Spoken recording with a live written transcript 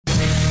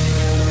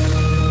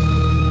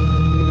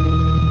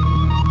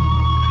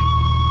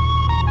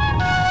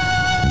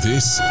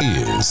This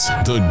is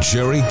the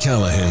Gerry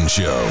Callahan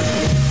Show.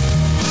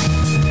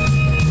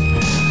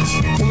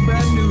 Well, the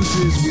bad news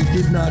is we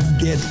did not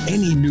get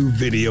any new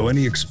video,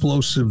 any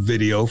explosive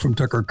video from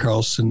Tucker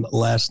Carlson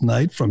last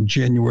night from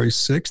January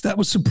 6th. That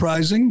was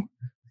surprising.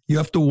 You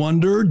have to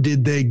wonder,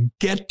 did they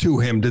get to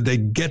him? Did they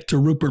get to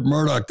Rupert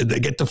Murdoch? Did they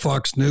get to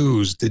Fox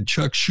News? Did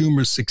Chuck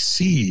Schumer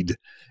succeed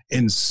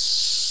in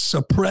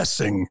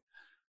suppressing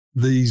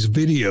these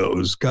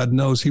videos? God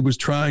knows he was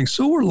trying.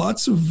 So were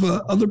lots of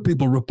other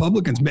people,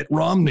 Republicans, Mitt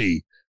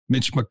Romney,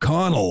 Mitch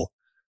McConnell,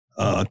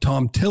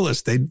 Tom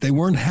Tillis. They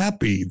weren't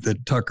happy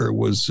that Tucker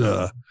was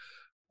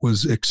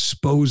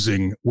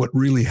exposing what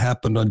really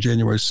happened on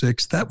January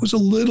 6th. That was a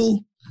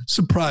little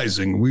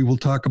surprising. We will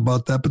talk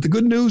about that. But the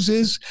good news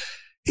is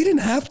he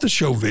didn't have to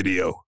show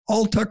video.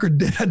 All Tucker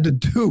had to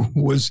do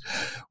was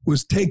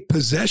take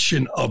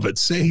possession of it,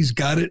 say he's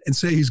got it, and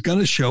say he's going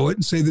to show it,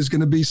 and say there's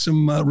going to be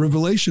some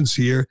revelations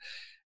here.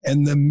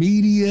 And the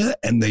media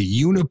and the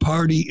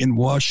uniparty in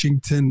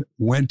Washington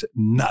went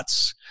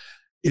nuts.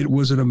 It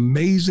was an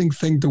amazing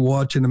thing to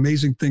watch, an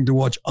amazing thing to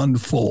watch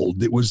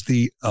unfold. It was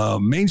the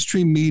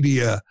mainstream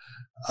media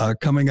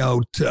coming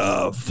out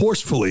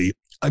forcefully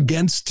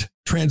against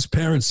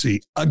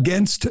transparency,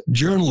 against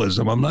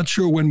journalism. I'm not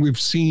sure when we've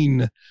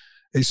seen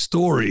a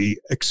story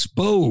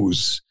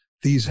expose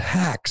these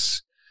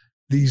hacks,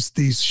 these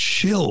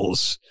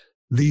shills,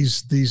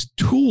 these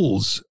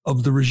tools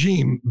of the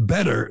regime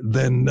better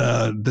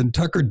than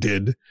Tucker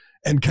did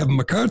and Kevin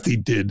McCarthy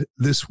did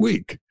this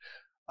week.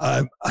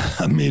 I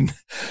mean,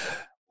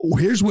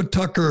 here's what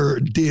Tucker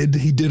did.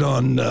 He did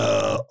on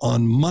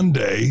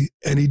Monday,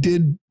 and he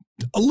did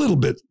a little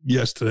bit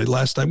yesterday,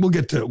 last night. We'll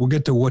get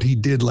to what he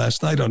did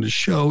last night on his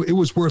show. It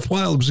was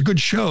worthwhile. It was a good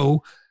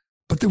show,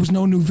 but there was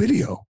no new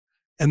video.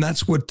 And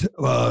that's what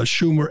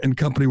Schumer and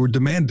company were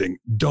demanding.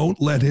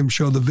 Don't let him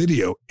show the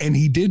video. And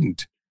he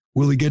didn't.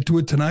 Will he get to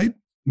it tonight?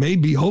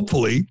 Maybe,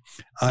 hopefully.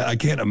 I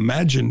can't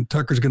imagine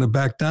Tucker's going to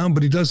back down,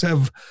 but he does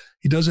have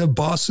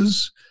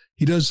bosses.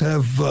 He does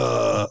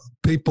have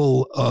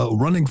people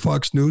running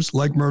Fox News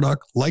like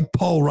Murdoch, like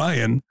Paul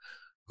Ryan,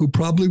 who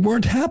probably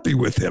weren't happy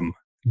with him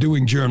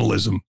doing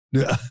journalism.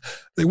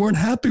 They weren't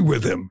happy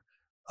with him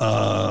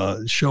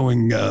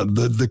showing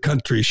the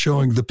country,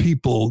 showing the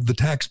people, the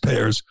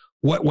taxpayers,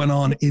 what went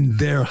on in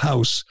their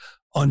house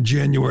on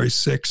January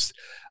 6th.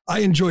 I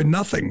enjoyed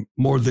nothing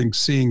more than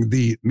seeing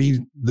the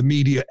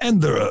media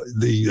and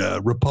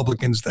the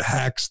Republicans, the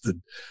hacks,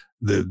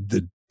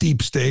 the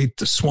deep state,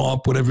 the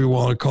swamp, whatever you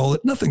want to call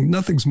it.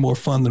 Nothing's more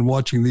fun than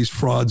watching these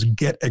frauds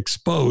get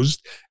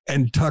exposed.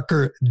 And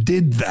Tucker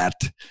did that.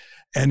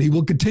 And he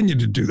will continue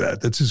to do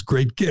that. That's his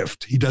great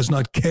gift. He does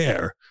not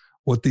care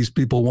what these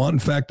people want. In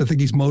fact, I think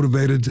he's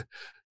motivated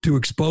to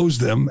expose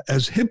them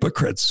as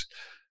hypocrites.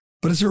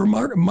 But it's a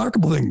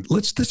remarkable thing.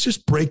 Let's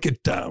just break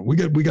it down. We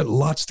got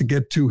lots to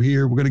get to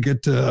here. We're going to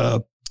get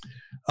to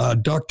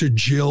Dr.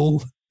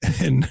 Jill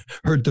and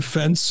her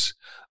defense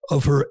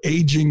of her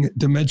aging,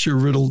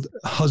 dementia-riddled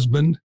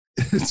husband.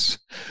 It's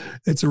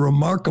a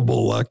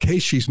remarkable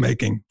case she's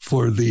making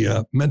for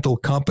the mental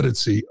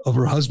competency of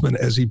her husband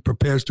as he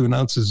prepares to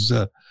announce his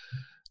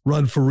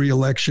run for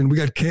re-election. We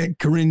got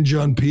Karine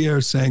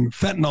Jean-Pierre saying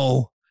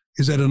fentanyl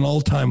is at an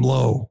all-time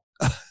low.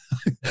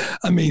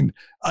 I mean,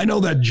 I know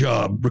that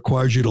job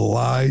requires you to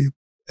lie,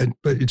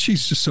 but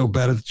she's just so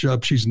bad at the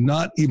job. She's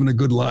not even a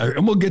good liar.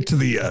 And we'll get to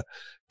the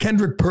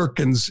Kendrick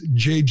Perkins,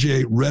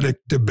 JJ Redick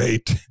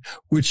debate,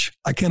 which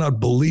I cannot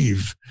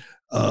believe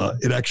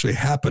it actually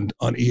happened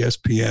on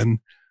ESPN.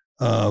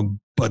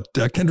 But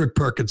Kendrick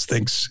Perkins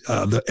thinks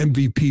the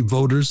MVP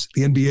voters,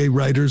 the NBA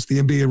writers, the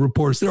NBA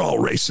reporters, they're all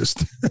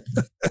racist.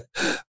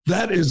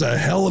 That is a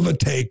hell of a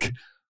take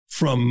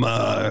from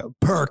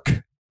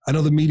Perk. I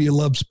know the media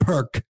loves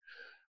Perk,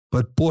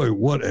 but boy,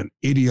 what an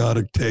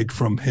idiotic take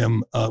from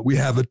him. We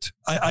have it.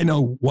 I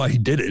know why he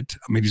did it.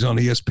 I mean, he's on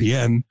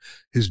ESPN.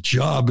 His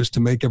job is to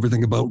make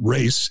everything about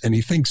race, and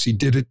he thinks he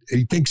did it.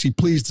 He thinks he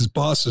pleased his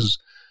bosses.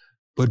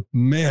 But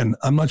man,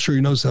 I'm not sure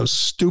he knows how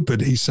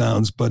stupid he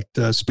sounds. But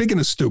speaking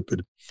of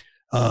stupid,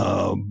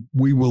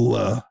 we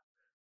will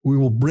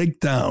break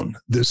down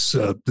this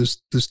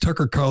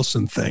Tucker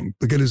Carlson thing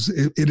because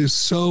it's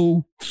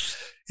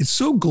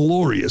so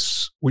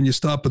glorious when you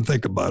stop and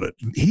think about it.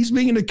 He's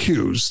being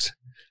accused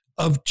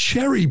of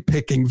cherry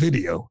picking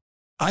video.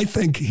 I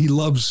think he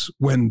loves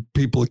when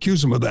people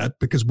accuse him of that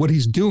because what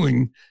he's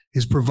doing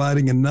is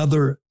providing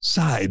another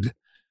side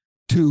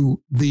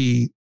to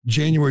the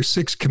January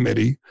 6th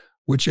committee,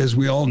 which, as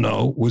we all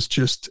know, was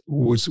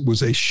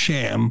a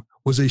sham,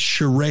 was a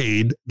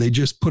charade. They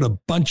just put a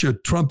bunch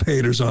of Trump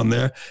haters on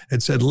there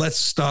and said, let's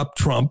stop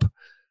Trump.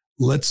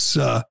 Let's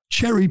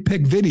cherry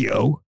pick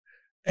video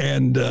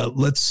and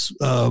let's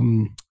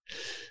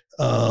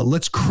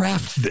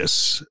craft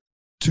this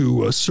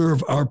to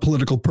serve our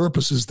political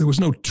purposes. There was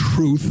no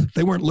truth.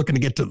 They weren't looking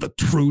to get to the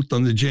truth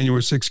on the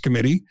January 6th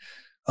committee.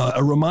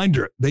 A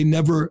reminder, they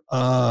never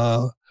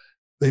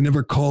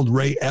called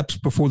Ray Epps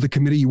before the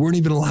committee. You weren't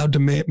even allowed to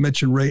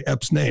mention Ray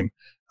Epps' name.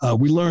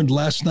 We learned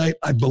last night,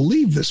 I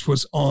believe this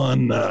was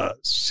on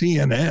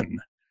CNN,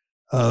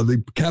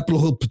 The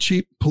Capitol Hill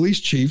police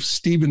chief,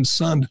 Stephen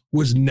Sund,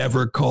 was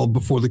never called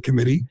before the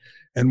committee.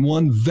 And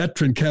one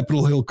veteran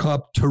Capitol Hill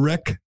cop,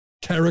 Tarek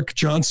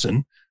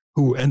Johnson,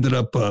 who ended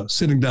up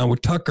sitting down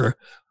with Tucker,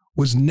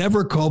 was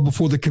never called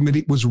before the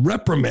committee, was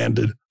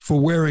reprimanded for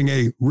wearing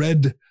a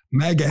red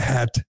MAGA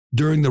hat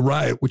during the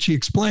riot, which he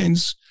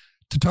explains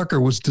to Tucker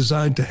was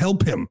designed to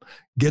help him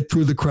get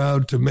through the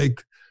crowd, to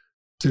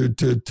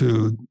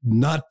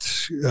not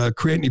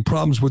create any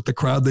problems with the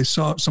crowd. They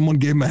saw someone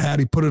gave him a hat,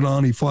 he put it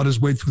on, he fought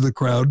his way through the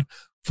crowd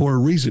for a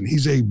reason.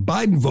 He's a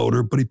Biden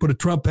voter, but he put a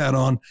Trump hat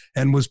on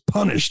and was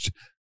punished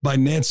by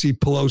Nancy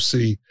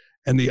Pelosi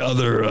and the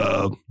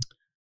other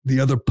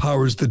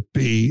powers that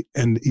be,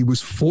 and he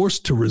was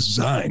forced to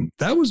resign.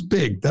 That was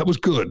big. That was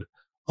good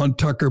on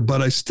Tucker,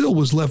 but I still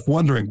was left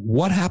wondering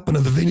what happened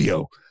to the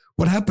video.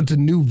 What happened to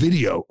new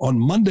video? On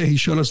Monday, he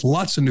showed us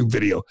lots of new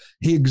video.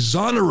 He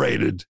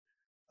exonerated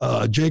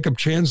Jacob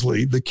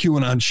Chansley, the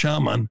QAnon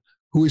shaman,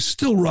 who is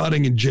still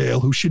rotting in jail,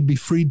 who should be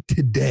freed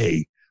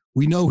today.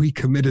 We know he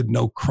committed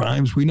no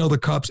crimes. We know the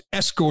cops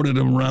escorted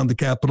him around the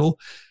Capitol.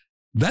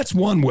 That's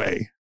one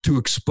way to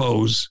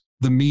expose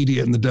the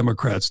media and the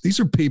Democrats. These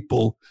are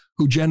people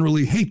who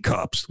generally hate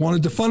cops,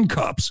 wanted to defund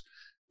cops,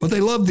 but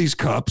they love these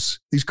cops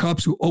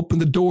who open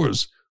the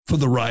doors for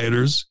the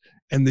rioters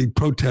and the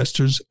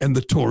protesters and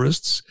the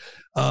tourists.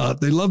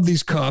 They love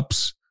these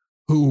cops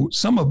who,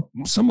 some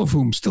of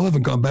whom still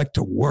haven't gone back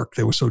to work.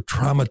 They were so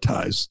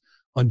traumatized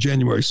on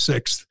January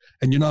 6th,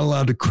 and you're not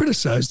allowed to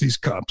criticize these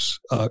cops,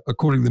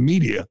 according to the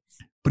media.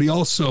 But he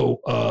also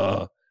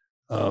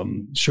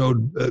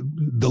showed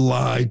the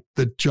lie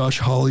that Josh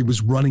Hawley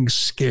was running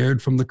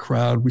scared from the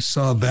crowd. We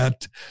saw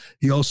that.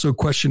 He also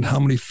questioned how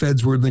many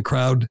feds were in the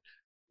crowd.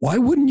 Why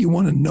wouldn't you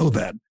want to know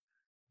that?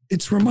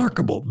 It's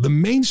remarkable. The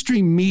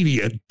mainstream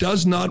media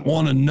does not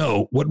want to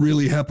know what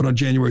really happened on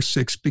January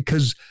 6th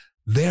because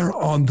they're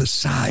on the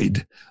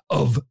side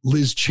of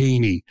Liz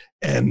Cheney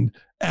and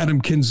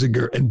Adam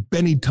Kinzinger and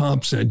Benny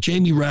Thompson and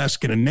Jamie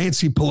Raskin and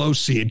Nancy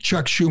Pelosi and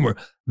Chuck Schumer.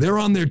 They're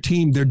on their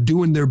team. They're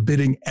doing their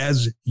bidding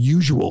as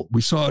usual.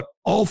 We saw it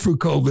all through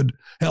COVID.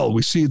 Hell,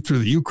 we see it through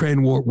the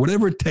Ukraine war.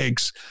 Whatever it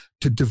takes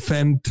to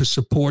defend, to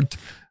support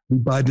the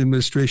Biden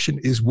administration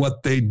is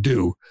what they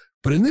do.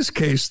 But in this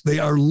case, they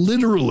are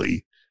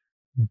literally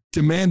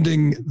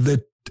demanding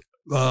that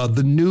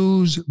the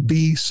news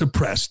be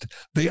suppressed.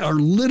 They are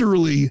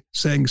literally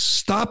saying,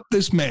 stop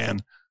this man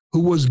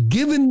who was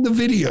given the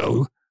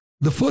video,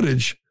 the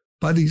footage,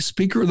 by the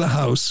Speaker of the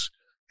House,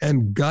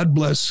 and God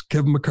bless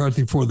Kevin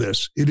McCarthy for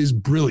this. It is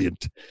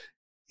brilliant.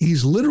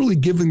 He's literally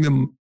giving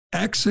them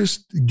access,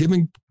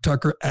 giving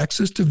Tucker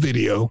access to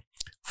video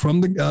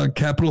from the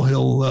Capitol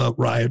Hill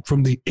riot,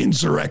 from the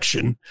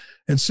insurrection,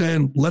 and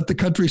saying, let the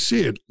country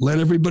see it. Let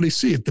everybody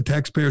see it. The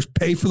taxpayers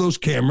pay for those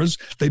cameras.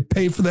 They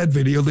pay for that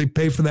video. They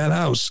pay for that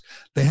house.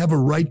 They have a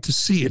right to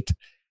see it.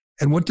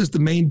 And what does the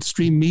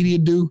mainstream media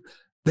do?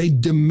 They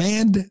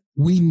demand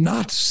we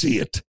not see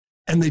it.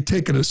 And they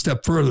take it a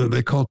step further.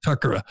 They call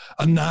Tucker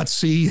a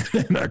Nazi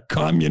and a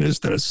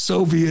communist and a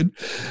Soviet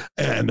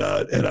and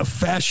a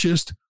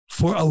fascist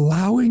for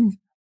allowing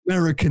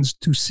Americans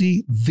to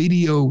see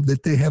video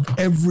that they have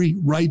every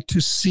right to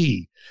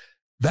see.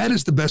 That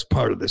is the best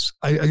part of this.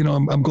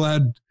 I'm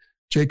glad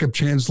Jacob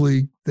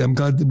Chansley. I'm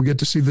glad that we get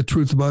to see the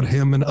truth about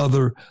him and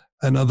other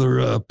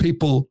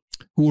people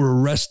who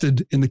were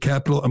arrested in the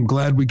Capitol. I'm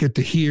glad we get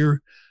to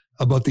hear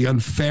about the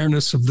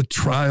unfairness of the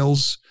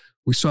trials.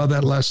 We saw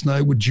that last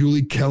night with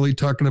Julie Kelly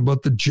talking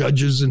about the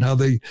judges and how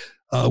they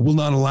will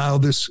not allow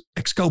this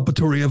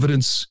exculpatory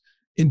evidence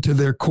into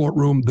their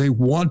courtroom. They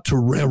want to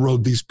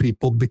railroad these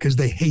people because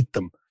they hate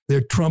them.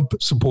 They're Trump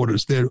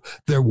supporters.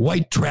 They're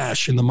white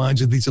trash in the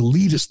minds of these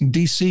elitists in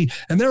D.C.,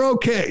 and they're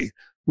okay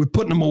with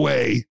putting them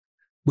away,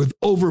 with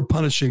over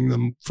punishing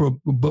them for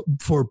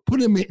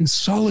putting them in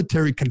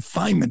solitary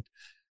confinement.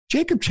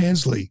 Jacob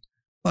Chansley,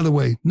 by the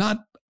way,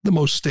 not the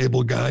most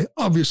stable guy,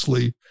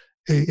 obviously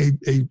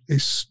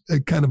a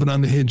kind of an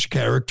unhinged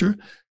character.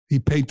 He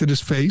painted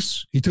his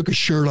face. He took his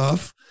shirt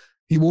off.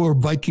 He wore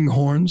Viking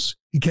horns.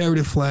 He carried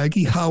a flag.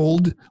 He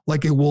howled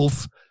like a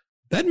wolf.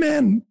 That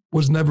man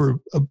was never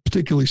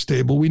particularly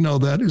stable. We know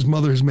that. His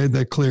mother has made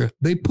that clear.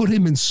 They put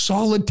him in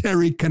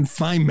solitary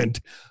confinement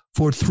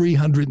for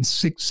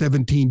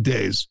 317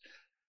 days.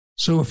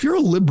 So if you're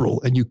a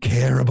liberal and you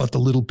care about the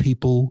little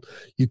people,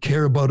 you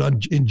care about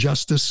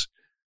injustice,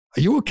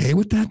 are you okay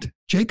with that?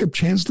 Jacob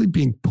Chansley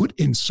being put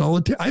in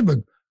solitary.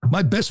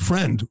 My best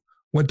friend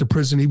went to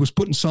prison. He was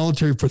put in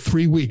solitary for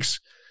 3 weeks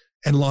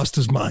and lost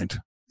his mind.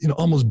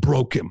 Almost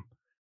broke him.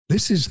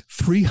 This is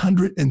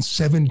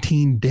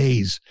 317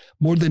 days,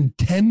 more than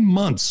 10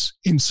 months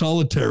in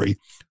solitary,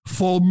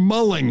 for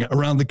mulling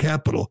around the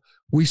Capitol.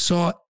 We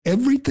saw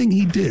everything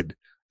he did,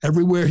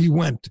 everywhere he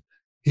went.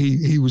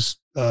 He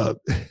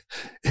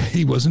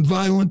wasn't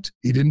violent.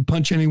 He didn't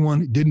punch anyone.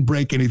 He didn't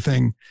break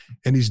anything.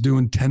 And he's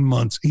doing 10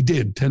 months. He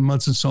did 10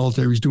 months in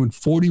solitary. He's doing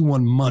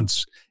 41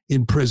 months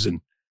in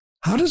prison.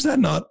 How does that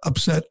not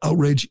upset,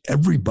 outrage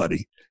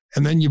everybody?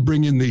 And then you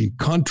bring in the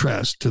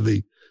contrast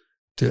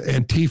to to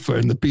Antifa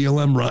and the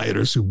BLM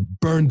rioters who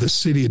burned the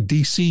city of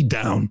D.C.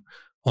 down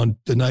on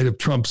the night of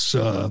Trump's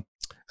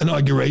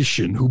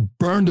inauguration, who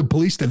burned a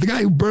police station. The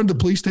guy who burned the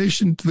police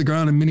station to the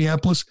ground in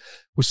Minneapolis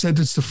was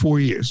sentenced to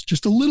 4 years,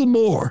 just a little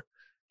more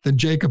than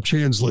Jacob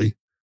Chansley,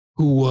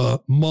 who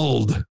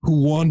mulled,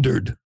 who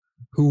wandered,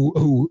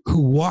 who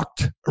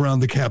walked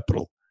around the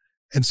Capitol.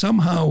 And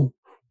somehow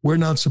we're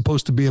not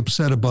supposed to be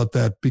upset about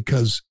that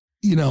because,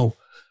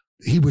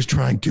 he was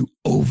trying to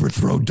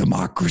overthrow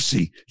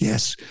democracy.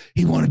 Yes,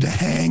 he wanted to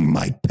hang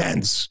Mike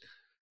Pence.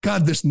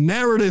 God, this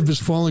narrative is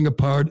falling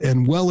apart,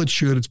 and well, it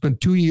should. It's been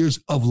 2 years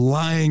of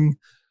lying,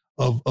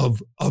 of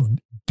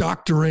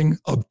doctoring,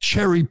 of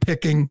cherry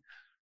picking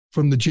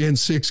from the Jan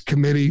 6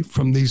 committee,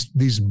 from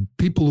these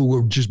people who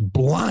were just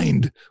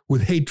blind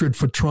with hatred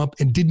for Trump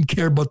and didn't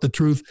care about the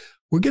truth.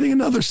 We're getting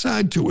another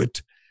side to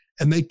it,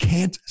 and they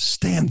can't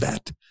stand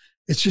that.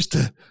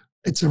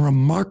 It's a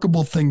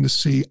remarkable thing to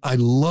see. I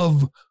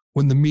love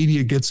when the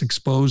media gets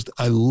exposed.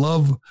 I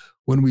love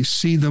when we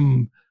see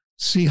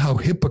how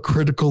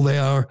hypocritical they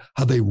are,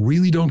 how they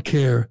really don't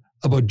care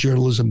about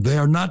journalism. They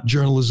are not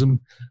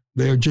journalism.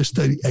 They are just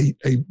a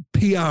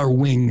PR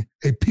wing,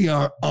 a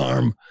PR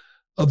arm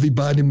of the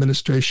Biden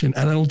administration.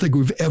 And I don't think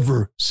we've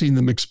ever seen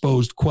them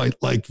exposed quite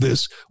like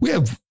this. We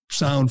have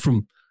sound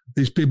from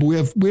these people. We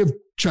have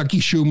Chucky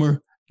Schumer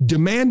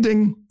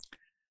demanding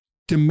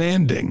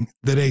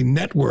that a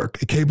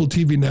network, a cable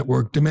TV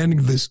network,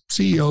 demanding this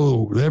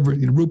CEO, whatever,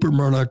 Rupert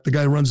Murdoch, the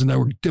guy who runs the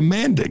network,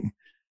 demanding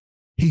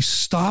he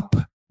stop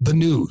the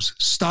news,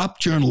 stop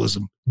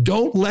journalism.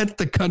 Don't let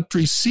the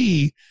country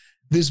see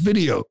this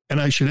video.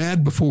 And I should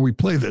add before we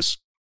play this,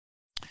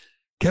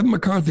 Kevin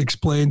McCarthy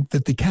explained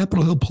that the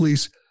Capitol Hill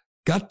police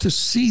got to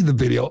see the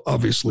video,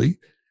 obviously,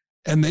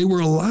 and they were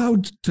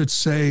allowed to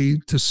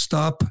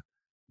stop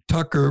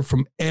Tucker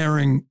from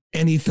airing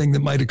anything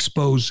that might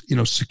expose,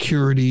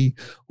 security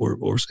or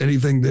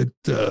anything that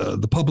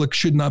the public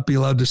should not be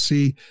allowed to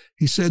see.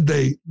 He said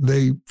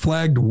they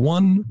flagged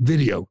one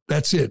video.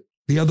 That's it.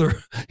 The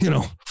other,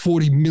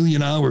 40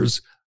 million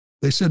hours,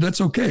 they said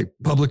that's okay.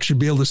 Public should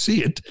be able to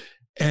see it.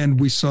 And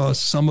we saw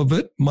some of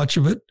it, much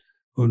of it,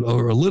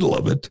 or a little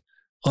of it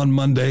on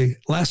Monday.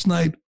 Last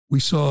night, we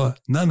saw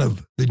none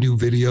of the new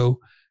video.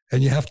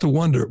 And you have to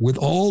wonder, with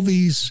all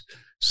these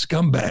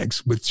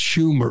scumbags, with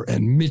Schumer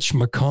and Mitch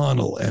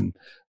McConnell and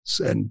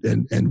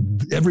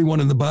everyone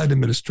in the Biden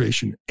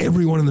administration,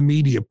 everyone in the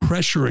media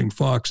pressuring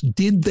Fox,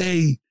 did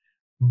they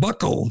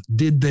buckle?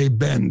 Did they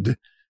bend?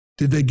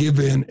 Did they give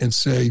in and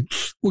say,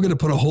 we're going to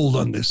put a hold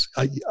on this?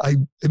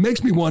 It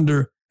makes me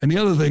wonder. And the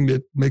other thing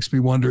that makes me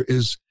wonder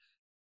is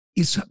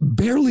it's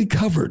barely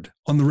covered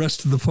on the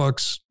rest of the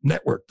Fox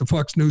network, the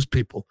Fox News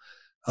people.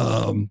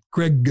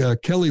 Greg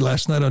Kelly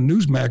last night on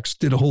Newsmax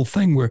did a whole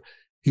thing where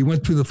he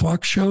went through the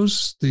Fox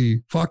shows,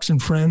 the Fox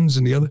and Friends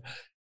and the other,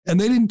 and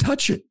they didn't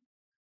touch it.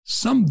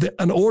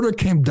 An order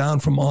came down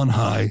from on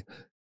high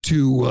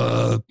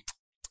to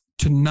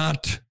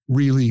not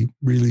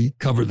really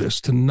cover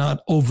this, to not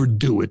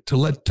overdo it, to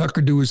let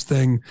Tucker do his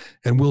thing,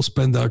 and we'll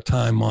spend our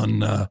time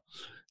on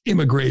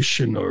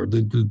immigration or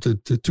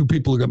the two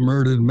people who got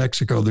murdered in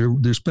Mexico.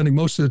 They're spending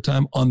most of the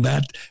time on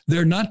that.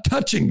 They're not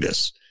touching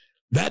this.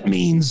 That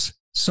means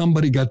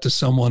somebody got to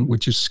someone,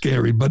 which is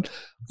scary. But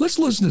let's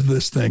listen to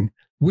this thing,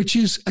 which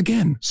is,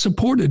 again,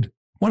 supported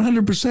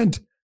 100%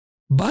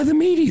 by the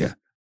media,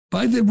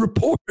 by the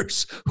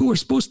reporters who are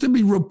supposed to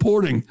be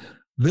reporting.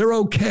 They're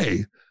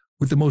okay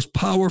with the most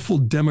powerful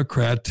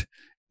Democrat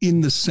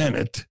in the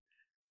Senate,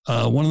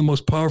 one of the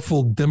most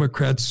powerful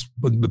Democrats,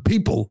 the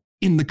people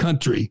in the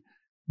country,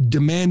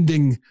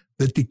 demanding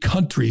that the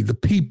country, the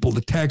people,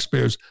 the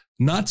taxpayers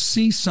not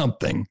see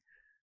something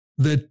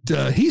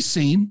that he's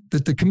seen,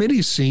 that the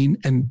committee's seen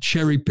and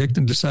cherry-picked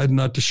and decided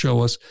not to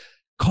show us,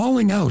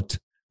 calling out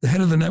the head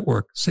of the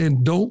network,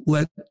 saying, don't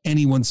let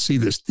anyone see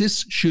this.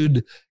 This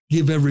should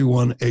give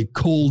everyone a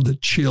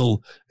cold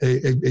chill,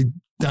 a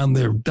down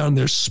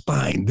their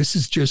spine. This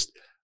is just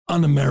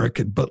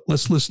un-American. But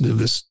let's listen to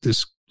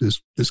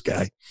this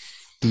guy.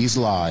 These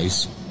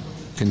lies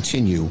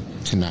continue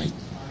tonight.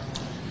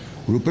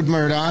 Rupert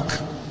Murdoch,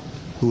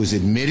 who has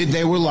admitted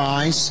they were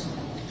lies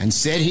and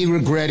said he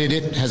regretted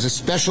it, has a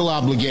special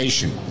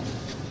obligation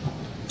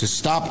to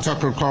stop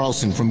Tucker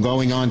Carlson from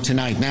going on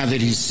tonight now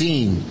that he's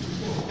seen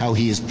how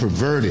he has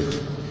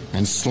perverted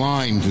and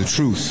slimed the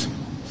truth,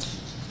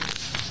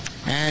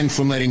 and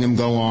from letting him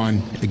go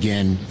on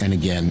again and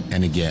again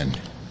and again.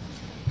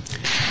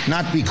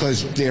 Not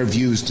because their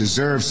views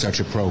deserve such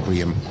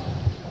opprobrium,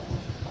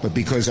 but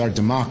because our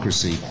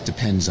democracy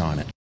depends on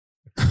it.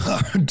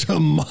 Our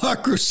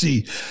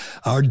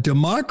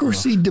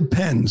democracy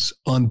depends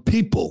on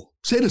people,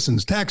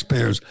 citizens,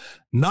 taxpayers,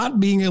 not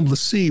being able to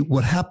see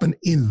what happened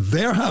in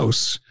their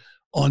house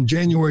on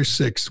January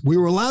 6th. We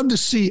were allowed to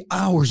see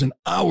hours and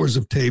hours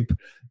of tape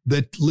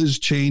that Liz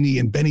Cheney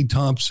and Benny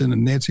Thompson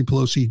and Nancy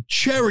Pelosi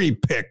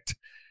cherry-picked.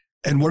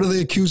 And what are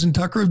they accusing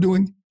Tucker of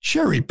doing?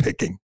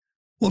 Cherry-picking.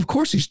 Well, of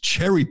course he's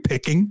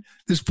cherry-picking.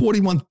 There's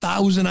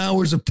 41,000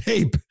 hours of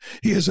tape.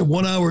 He has a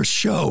 1-hour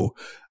show.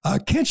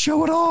 Can't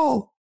show it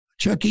all,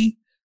 Chucky.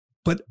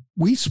 But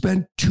we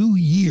spent 2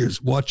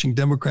 years watching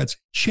Democrats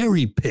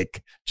cherry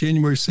pick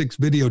January 6th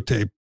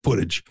videotape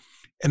footage.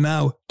 And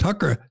now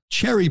Tucker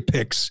cherry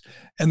picks,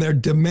 and they're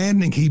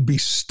demanding he be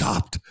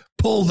stopped.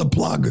 Pull the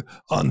plug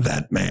on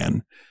that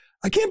man.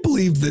 I can't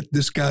believe that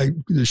this guy,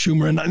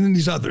 Schumer, and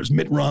these others,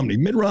 Mitt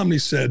Romney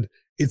said,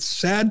 it's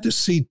sad to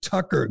see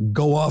Tucker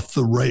go off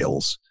the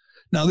rails.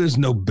 Now, there's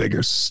no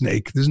bigger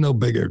snake. There's no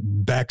bigger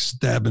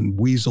backstabbing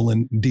weasel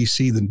in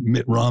D.C. than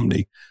Mitt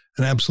Romney,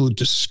 an absolute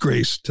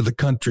disgrace to the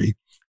country.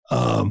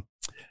 How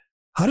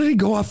did he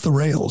go off the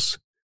rails?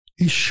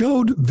 He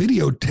showed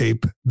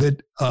videotape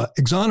that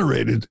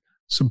exonerated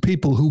some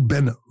people who've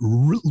been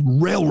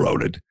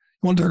railroaded.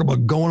 You want to talk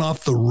about going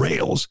off the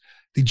rails?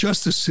 The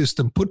justice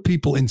system put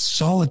people in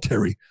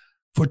solitary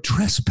for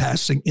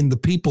trespassing in the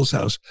people's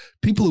house.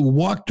 People who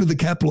walked to the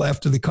Capitol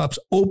after the cops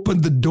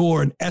opened the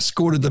door and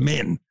escorted them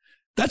in.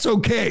 That's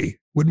okay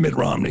with Mitt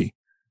Romney.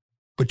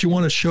 But you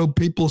want to show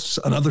people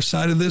another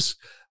side of this?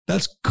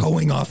 That's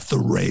going off the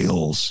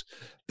rails.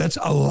 That's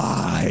a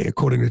lie,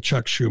 according to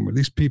Chuck Schumer.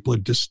 These people are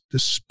just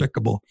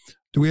despicable.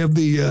 Do we have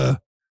the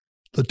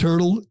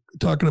turtle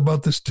talking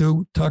about this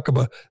too?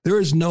 There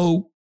is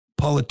no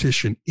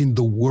politician in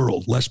the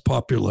world less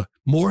popular,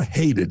 more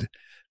hated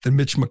than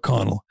Mitch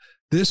McConnell.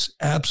 This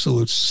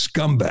absolute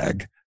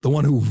scumbag, the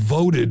one who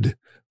voted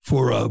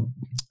for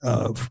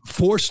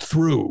forced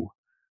through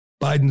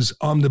Biden's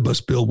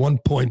omnibus bill,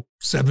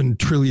 $1.7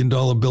 trillion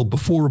bill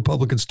before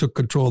Republicans took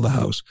control of the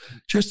House.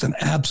 Just an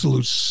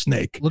absolute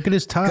snake. Look at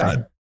his tie.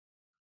 God.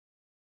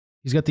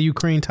 He's got the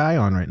Ukraine tie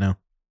on right now.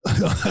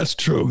 That's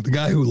true. The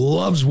guy who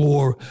loves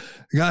war,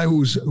 the guy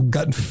who's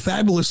gotten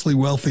fabulously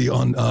wealthy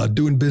on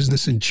doing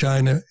business in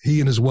China. He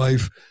and his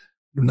wife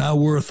are now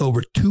worth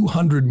over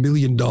 $200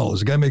 million.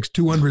 The guy makes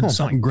 200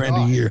 something grand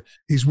a year.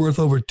 He's worth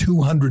over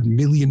 $200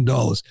 million.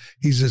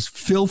 He's as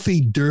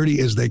filthy, dirty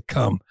as they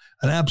come.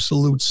 An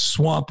absolute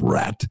swamp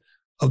rat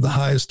of the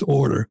highest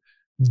order,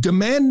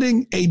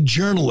 demanding a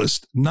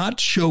journalist not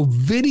show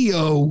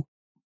video,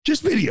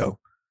 just video.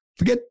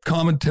 Forget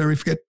commentary,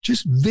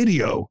 just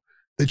video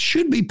that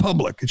should be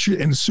public. It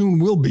should, and soon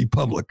will be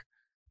public.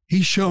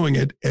 He's showing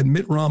it, and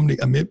Mitt Romney,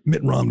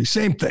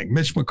 same thing.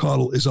 Mitch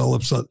McConnell is all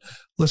upset.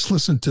 Let's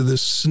listen to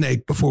this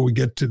snake before we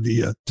get to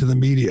the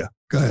media.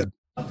 Go ahead.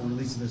 The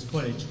release of this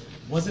footage.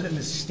 Was it a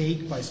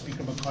mistake by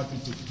Speaker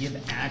McCarthy to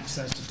give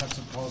access to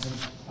Tucker Carlson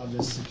of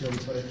this security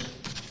footage?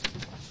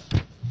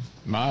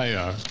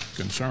 My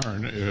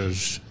concern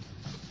is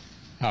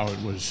how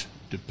it was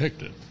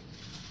depicted,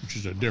 which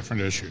is a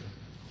different issue.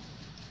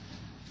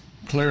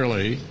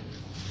 Clearly,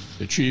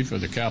 the chief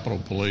of the Capitol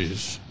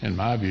Police, in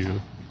my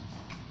view,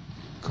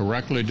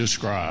 correctly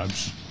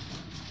describes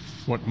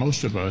what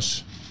most of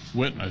us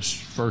witnessed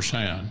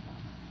firsthand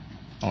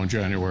on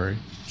January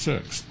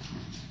 6th.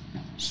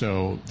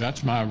 So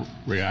that's my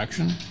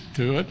reaction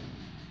to it.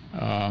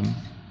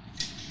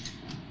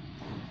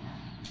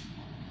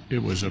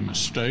 It was a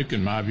mistake,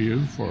 in my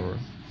view, for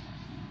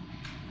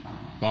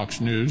Fox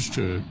News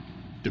to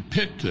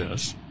depict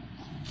this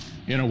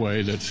in a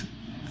way that's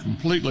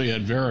completely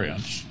at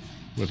variance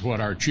with what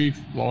our chief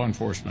law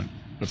enforcement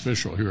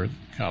official here at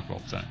the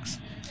Capitol thinks.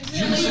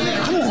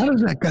 How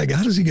does that guy?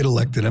 How does he get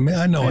elected? I mean,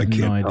 I know I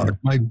can't talk.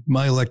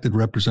 My elected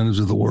representatives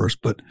are the worst,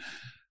 but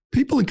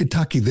people in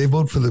Kentucky, they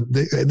vote for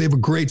they have a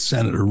great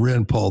senator,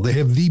 Rand Paul. They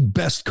have the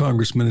best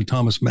congressman in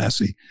Thomas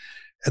Massey,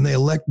 and they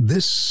elect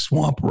this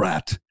swamp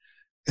rat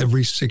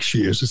every 6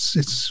 years.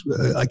 It's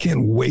I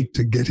can't wait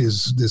to get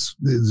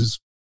this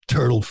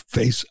turtle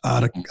face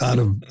out of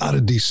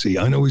DC.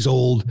 I know he's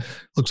old.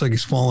 Looks like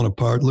he's falling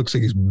apart. Looks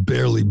like he's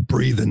barely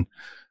breathing.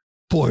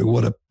 Boy,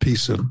 what a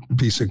piece of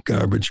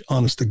garbage.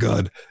 Honest to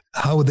God,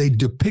 how they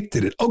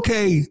depicted it.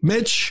 Okay,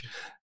 Mitch,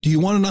 do you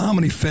want to know how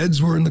many feds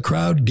were in the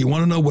crowd? Do you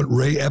want to know what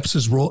Ray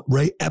Epps'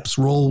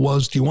 role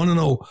was? Do you want to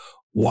know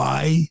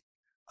why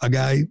a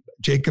guy,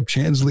 Jacob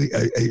Chansley,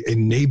 a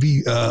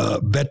Navy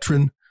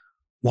veteran,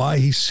 why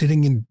he's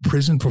sitting in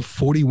prison for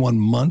 41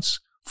 months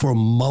for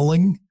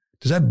mulling?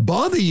 Does that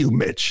bother you,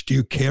 Mitch? Do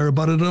you care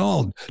about it at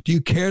all? Do you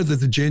care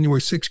that the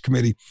January 6th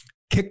committee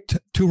kicked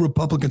 2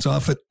 Republicans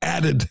off it,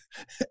 added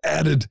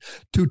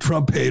 2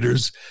 Trump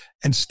haters,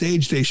 and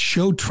staged a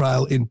show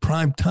trial in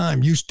prime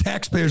time, used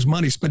taxpayers'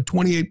 money, spent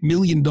 $28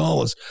 million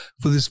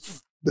for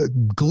this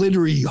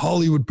glittery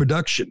Hollywood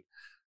production?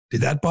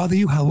 Did that bother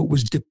you, how it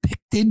was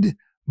depicted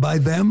by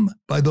them,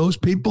 by those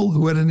people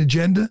who had an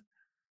agenda?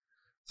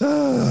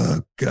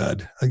 Oh,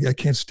 God, I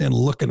can't stand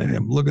looking at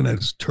him, looking at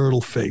his turtle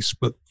face.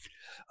 But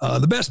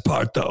the best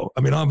part, though,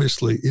 I mean,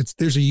 obviously,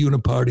 there's a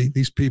uniparty.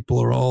 These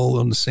people are all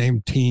on the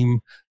same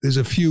team. There's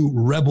a few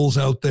rebels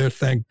out there,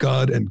 thank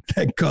God, and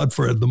thank God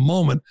for at the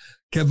moment,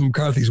 Kevin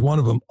McCarthy's one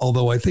of them,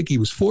 although I think he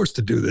was forced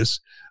to do this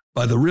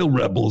by the real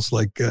rebels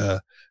like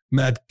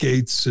Matt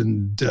Gaetz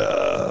and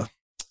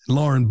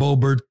Lauren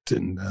Boebert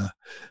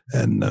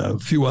and a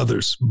few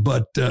others.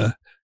 But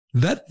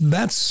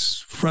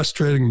that's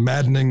frustrating,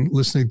 maddening,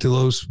 listening to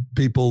those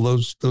people,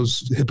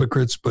 those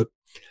hypocrites. But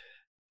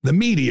The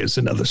media is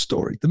another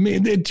story.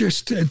 It's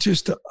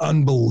just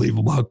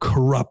unbelievable how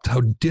corrupt,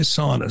 how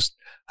dishonest,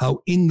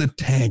 how in the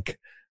tank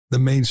the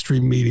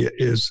mainstream media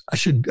is. I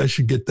should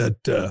get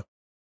that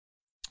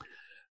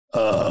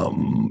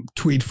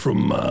tweet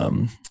from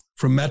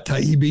Matt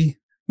Taibbi.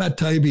 Matt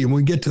Taibbi, and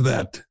when we get to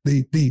that,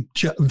 the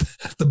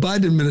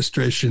Biden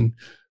administration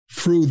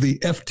through the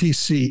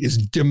FTC is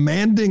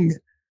demanding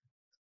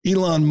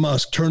Elon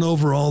Musk turn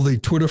over all the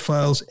Twitter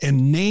files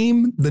and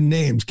name the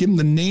names, give him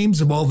the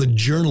names of all the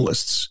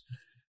journalists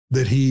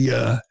that he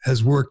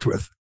has worked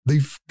with.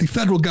 The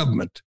federal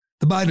government,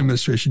 the Biden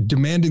administration,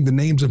 demanding the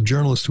names of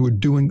journalists who are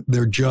doing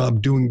their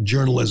job, doing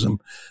journalism.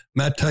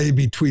 Matt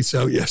Taibbi tweets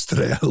out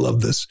yesterday, I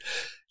love this.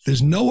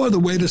 There's no other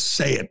way to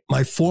say it.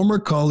 My former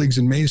colleagues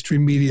in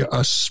mainstream media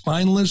are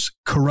spineless,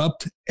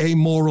 corrupt,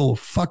 amoral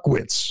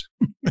fuckwits.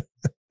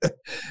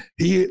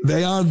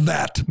 They are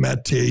that,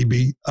 Matt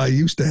Taibbi. I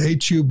used to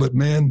hate you, but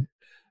man,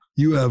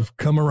 you have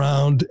come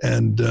around,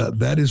 and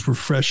that is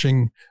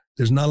refreshing.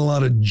 There's not a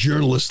lot of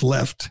journalists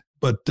left,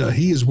 but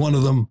he is one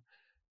of them,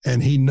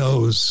 and he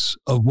knows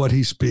of what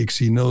he speaks.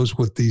 He knows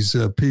what these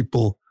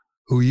people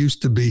who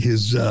used to be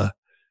his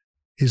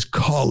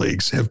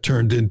colleagues have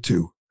turned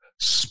into.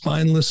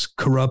 Spineless,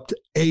 corrupt,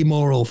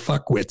 amoral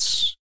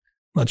fuckwits.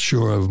 Not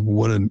sure of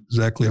what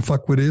exactly a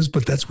fuckwit is,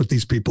 but that's what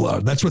these people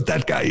are. That's what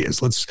that guy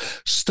is. Let's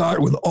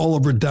start with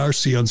Oliver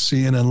Darcy on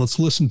CNN. Let's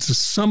listen to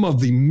some of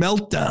the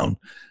meltdown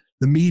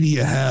the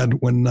media had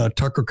when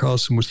Tucker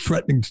Carlson was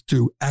threatening to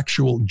do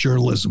actual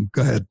journalism.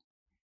 Go ahead.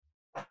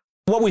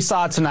 What we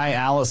saw tonight,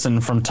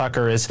 Allison, from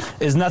Tucker is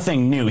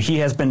nothing new. He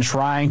has been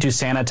trying to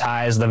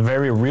sanitize the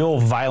very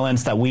real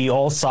violence that we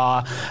all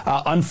saw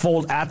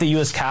unfold at the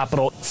U.S.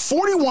 Capitol.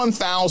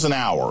 41,000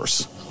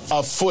 hours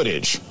of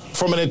footage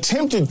from an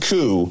attempted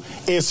coup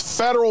is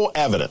federal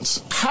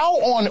evidence. How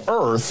on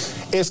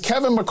earth is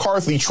Kevin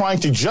McCarthy trying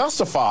to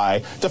justify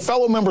to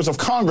fellow members of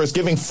Congress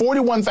giving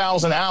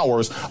 41,000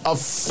 hours of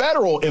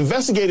federal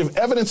investigative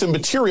evidence and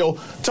material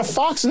to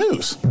Fox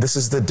News? This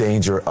is the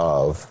danger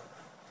of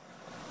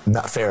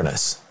not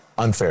fairness,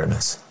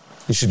 unfairness.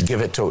 You should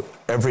give it to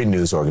every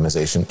news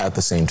organization at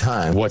the same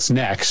time. What's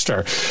next?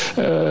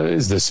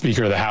 Is the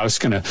Speaker of the House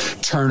going to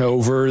turn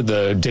over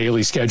the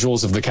daily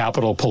schedules of the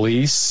Capitol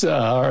Police?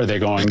 Are they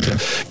going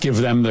to give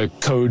them the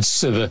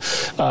codes to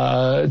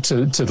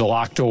the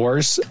locked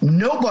doors?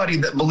 Nobody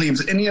that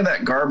believes any of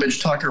that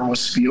garbage Tucker was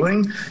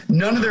spewing,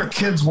 none of their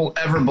kids will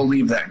ever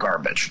believe that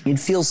garbage. It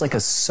feels like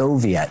a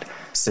Soviet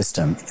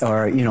system,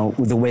 or, you know,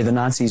 the way the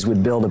Nazis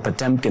would build a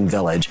Potemkin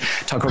village.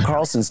 Tucker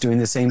Carlson's doing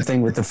the same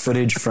thing with the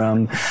footage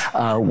from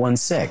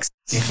 1/6.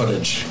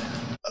 Footage.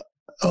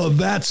 Oh,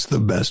 that's the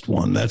best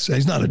one.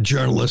 He's not a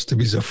journalist if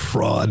he's a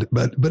fraud,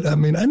 but I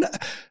mean,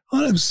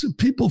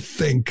 people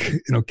think,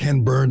 you know,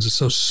 Ken Burns is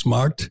so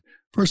smart.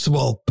 First of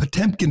all,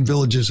 Potemkin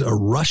villages are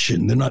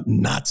Russian. They're not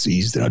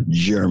Nazis. They're not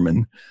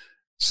German.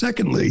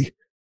 Secondly,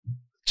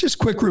 just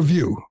quick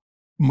review.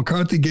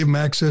 McCarthy gave him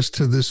access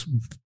to this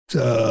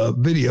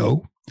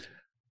video.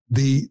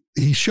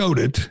 He showed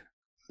it.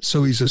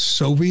 So he's a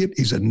Soviet.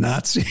 He's a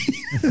Nazi.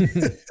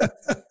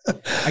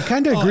 I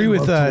kind of agree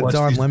with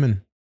Don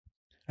Lemon.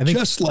 I think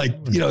just like,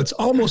 you know, it's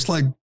almost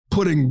like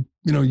putting,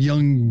 you know,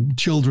 young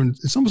children.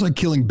 It's almost like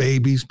killing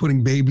babies,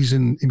 putting babies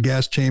in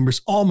gas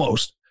chambers,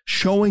 almost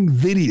showing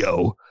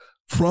video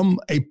from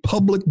a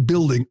public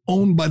building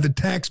owned by the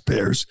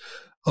taxpayers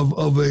of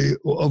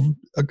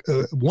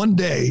one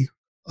day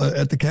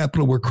at the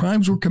Capitol where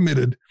crimes were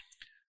committed.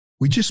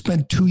 We just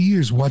spent 2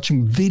 years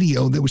watching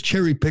video that was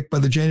cherry-picked by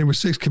the January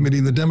 6th committee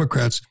and the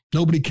Democrats.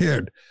 Nobody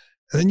cared.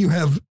 And then you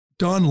have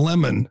Don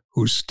Lemon,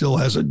 who still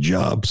has a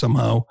job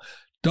somehow.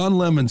 Don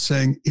Lemon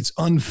saying it's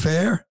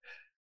unfair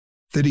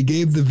that he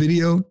gave the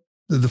video,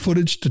 the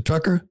footage to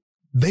Tucker.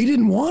 They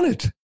didn't want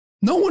it.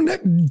 No one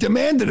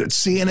demanded it.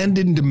 CNN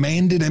didn't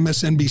demand it.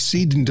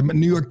 MSNBC didn't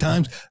demand, New York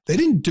Times. They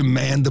didn't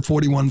demand the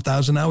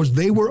 41,000 hours.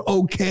 They were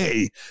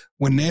okay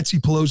when Nancy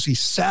Pelosi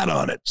sat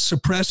on it,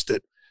 suppressed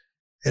it.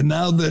 And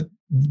now that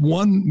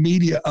one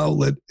media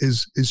outlet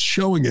is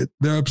showing it,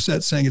 they're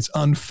upset, saying it's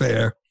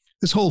unfair.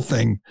 This whole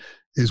thing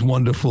is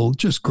wonderful.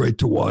 Just great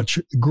to watch.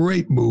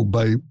 Great move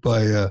by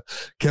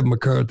Kevin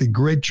McCarthy.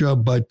 Great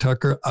job by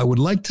Tucker. I would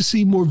like to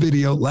see more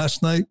video.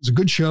 Last night was a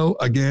good show.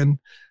 Again,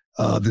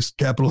 this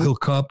Capitol Hill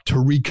cop,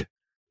 Tarek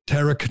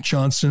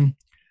Johnson,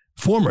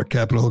 former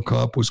Capitol Hill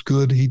cop, was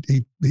good.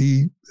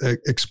 He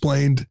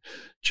explained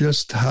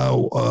just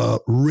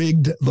how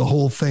rigged the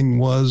whole thing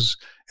was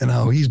and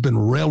how he's been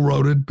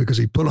railroaded because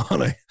he put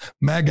on a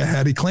MAGA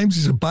hat. He claims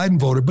he's a Biden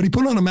voter, but he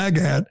put on a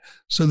MAGA hat,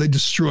 so they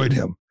destroyed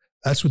him.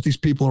 That's what these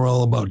people are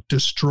all about,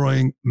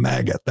 destroying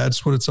MAGA.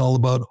 That's what it's all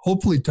about.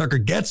 Hopefully Tucker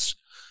gets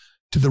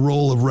to the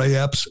role of Ray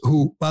Epps,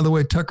 who, by the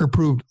way, Tucker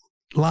proved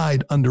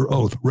lied under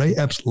oath. Ray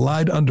Epps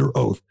lied under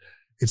oath.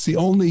 It's the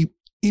only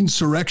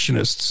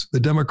insurrectionists the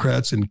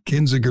Democrats and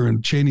Kinzinger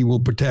and Cheney will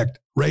protect.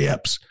 Ray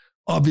Epps,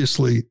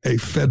 obviously a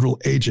federal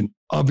agent,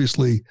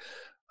 obviously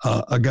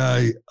a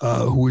guy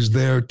who was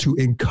there to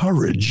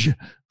encourage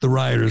the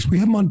rioters. We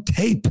have him on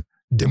tape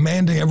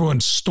demanding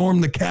everyone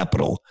storm the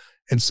Capitol,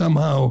 and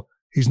somehow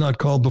He's not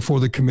called before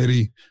the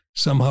committee.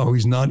 Somehow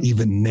he's not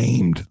even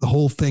named. The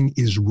whole thing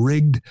is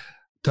rigged.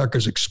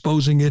 Tucker's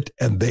exposing it,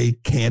 and they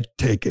can't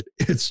take it.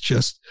 It's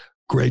just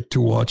great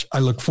to watch. I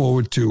look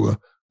forward to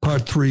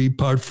part 3,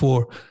 part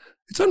 4.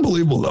 It's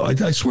unbelievable, though.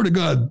 I swear to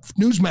God,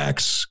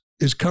 Newsmax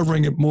is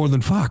covering it more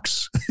than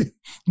Fox.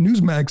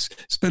 Newsmax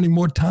spending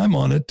more time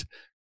on it,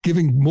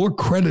 giving more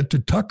credit to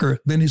Tucker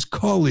than his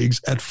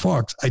colleagues at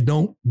Fox. I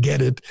don't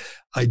get it.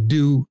 I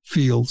do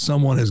feel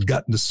someone has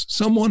gotten to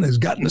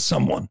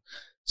someone.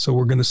 So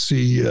we're going to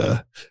see.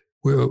 I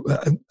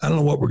don't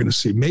know what we're going to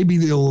see. Maybe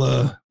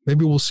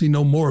we'll see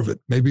no more of it.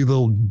 Maybe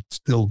they'll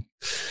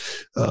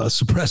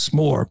suppress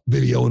more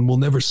video and we'll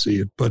never see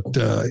it. But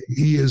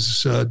he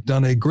has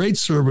done a great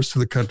service to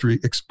the country,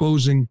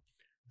 exposing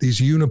these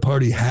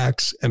uniparty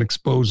hacks and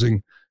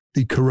exposing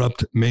the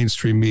corrupt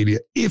mainstream media.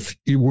 If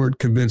you weren't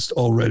convinced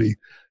already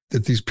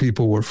that these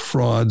people were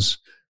frauds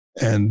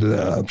and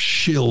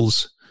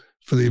shills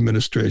for the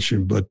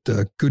administration. But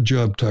good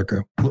job,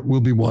 Tucker.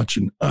 We'll be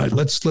watching. All right,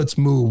 let's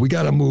move. We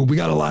got to move. We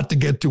got a lot to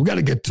get to. We got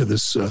to get to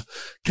this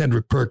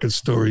Kendrick Perkins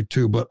story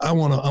too. But I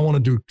want to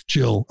do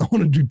Jill. I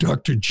want to do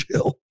Dr.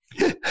 Jill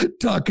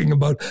talking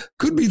about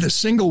could be the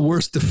single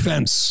worst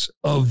defense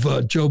of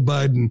Joe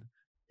Biden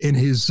in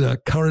his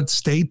current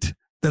state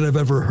that I've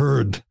ever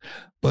heard.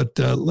 But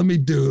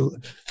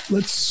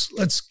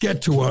let's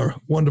get to our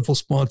wonderful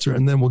sponsor,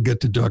 and then we'll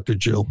get to Dr.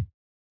 Jill.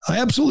 I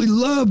absolutely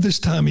love this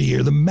time of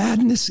year. The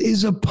madness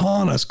is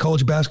upon us.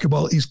 College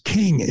basketball is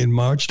king in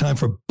March. Time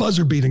for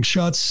buzzer-beating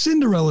shots,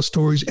 Cinderella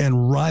stories,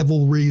 and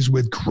rivalries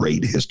with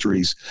great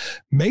histories.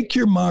 Make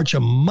your March a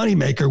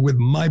moneymaker with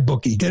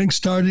MyBookie. Getting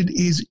started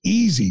is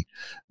easy.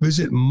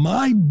 Visit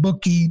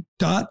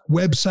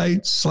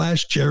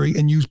mybookie.website/Gerry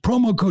and use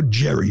promo code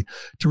Gerry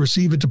to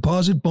receive a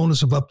deposit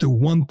bonus of up to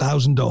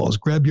 $1,000.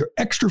 Grab your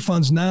extra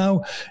funds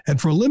now, and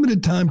for a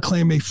limited time,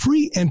 claim a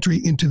free entry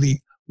into the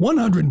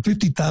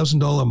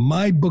 $150,000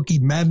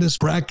 MyBookie Madness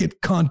Bracket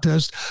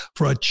Contest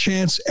for a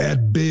chance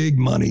at big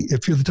money.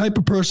 If you're the type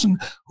of person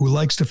who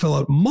likes to fill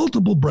out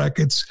multiple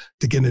brackets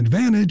to get an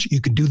advantage,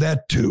 you can do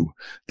that too.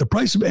 The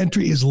price of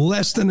entry is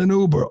less than an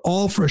Uber,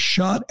 all for a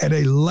shot at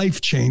a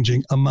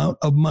life-changing amount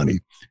of money.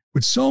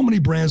 With so many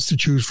brands to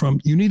choose from,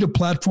 you need a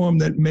platform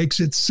that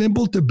makes it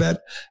simple to bet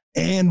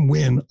and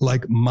win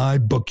like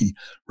MyBookie.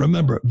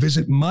 Remember,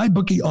 visit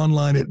MyBookie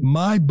online at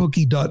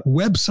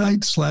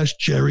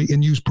mybookie.website/Gerry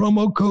and use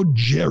promo code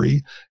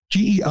Gerry,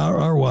 Gerry,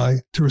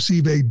 to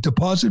receive a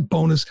deposit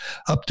bonus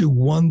up to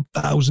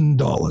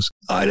 $1,000.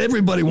 All right,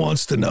 everybody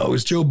wants to know,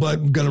 is Joe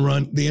Biden going to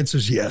run? The answer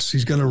is yes,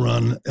 he's going to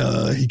run.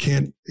 He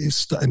can't,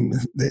 it's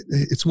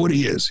what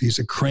he is. He's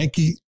a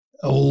cranky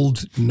old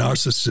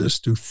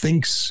narcissist who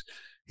thinks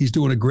he's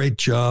doing a great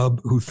job,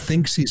 who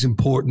thinks he's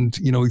important.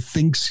 He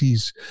thinks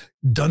he's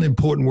done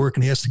important work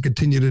and he has to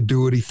continue to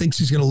do it. He thinks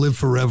he's going to live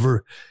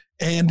forever.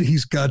 And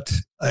he's got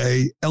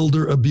a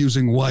elder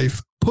abusing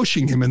wife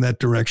pushing him in that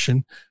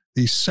direction.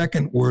 The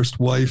second worst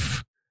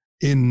wife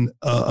in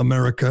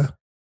America.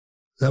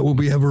 That will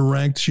be ever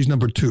ranked. She's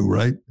number 2,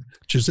 right?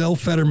 Giselle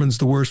Fetterman's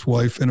the worst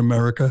wife in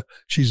America.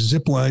 She's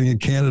ziplining in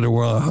Canada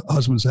while her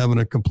husband's having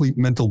a complete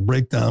mental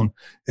breakdown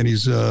and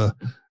he's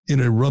in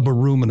a rubber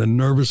room in a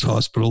nervous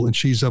hospital, and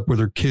she's up with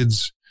her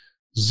kids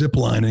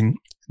ziplining.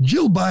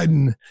 Jill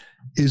Biden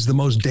is the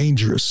most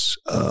dangerous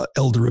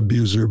elder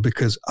abuser,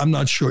 because I'm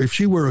not sure if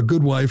she were a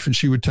good wife and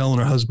she were telling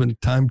her husband,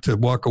 time to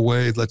walk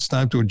away. It's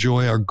time to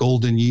enjoy our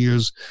golden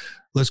years.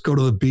 Let's go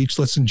to the beach.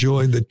 Let's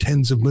enjoy the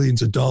tens of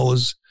millions of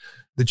dollars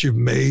that you've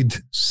made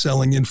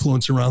selling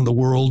influence around the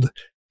world.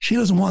 She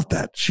doesn't want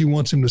that. She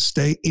wants him to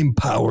stay in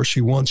power.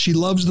 She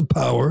loves the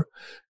power.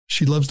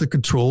 She loves the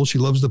control. She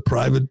loves the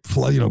private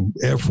flight,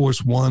 Air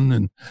Force One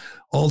and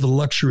all the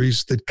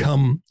luxuries that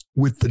come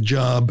with the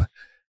job.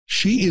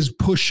 She is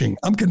pushing.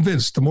 I'm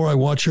convinced. The more I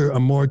watch her,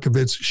 I'm more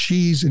convinced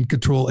she's in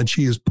control, and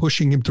she is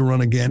pushing him to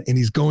run again, and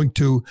he's going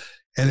to,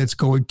 and it's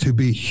going to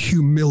be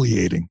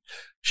humiliating.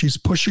 She's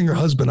pushing her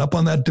husband up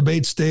on that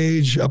debate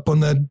stage,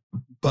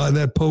 by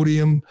that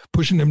podium,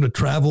 pushing him to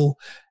travel.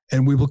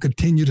 And we will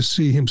continue to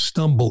see him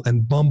stumble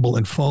and bumble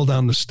and fall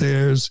down the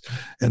stairs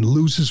and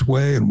lose his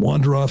way and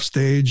wander off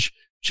stage.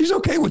 She's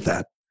okay with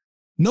that.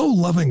 No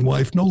loving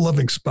wife, no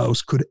loving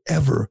spouse could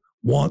ever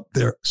want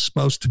their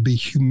spouse to be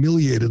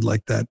humiliated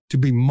like that, to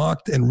be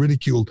mocked and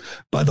ridiculed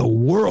by the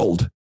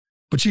world.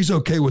 But she's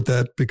okay with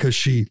that because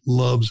she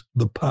loves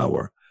the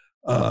power.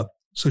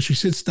 So she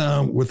sits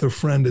down with her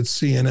friend at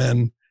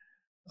CNN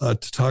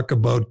to talk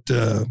about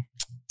her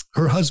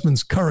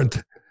husband's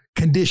current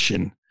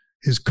condition,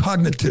 his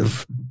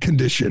cognitive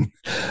condition.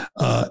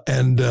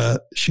 And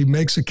she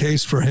makes a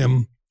case for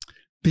him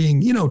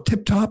being,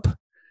 tip-top.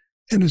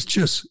 And it's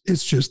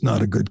just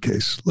not a good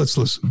case. Let's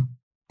listen.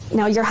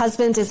 Now, your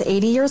husband is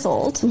 80 years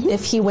old. Mm-hmm.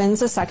 If he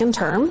wins a second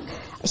term,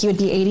 he would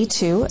be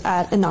 82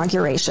 at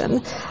inauguration.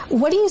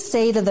 What do you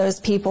say to those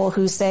people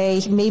who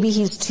say maybe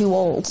he's too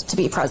old to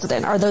be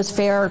president? Are those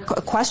fair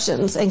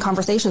questions and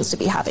conversations to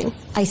be having?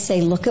 I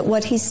say, look at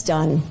what he's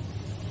done.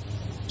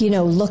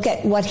 Look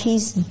at what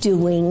he's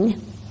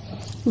doing.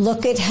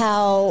 Look at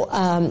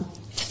how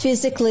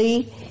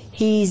physically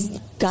He's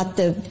got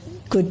the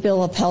good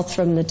bill of health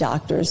from the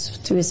doctors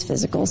through his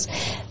physicals.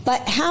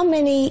 But how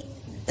many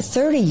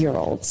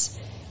 30-year-olds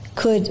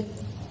could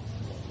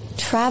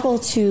travel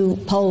to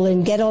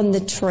Poland, get on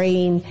the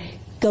train,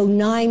 go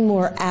 9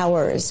 more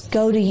hours,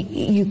 go to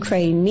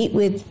Ukraine, meet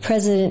with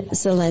President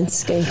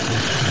Zelensky?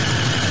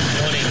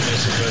 Morning,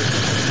 Mr.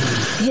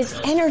 President. His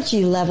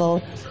energy level,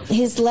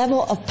 his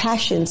level of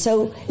passion.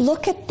 So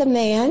look at the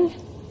man.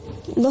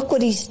 Look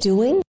what he's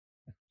doing.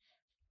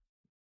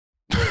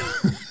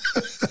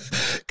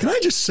 Can I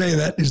just say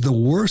that is the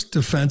worst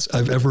defense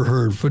I've ever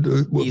heard?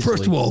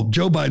 First of all,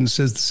 Joe Biden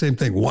says the same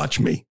thing. Watch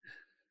me.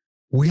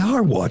 We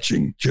are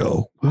watching,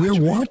 Joe. We're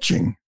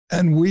watching.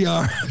 And we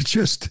are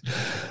just,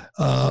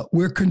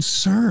 we're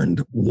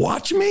concerned.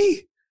 Watch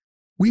me?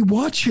 We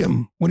watch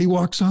him when he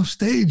walks off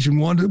stage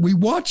and we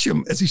watch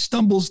him as he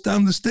stumbles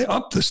down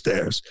up the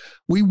stairs.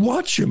 We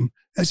watch him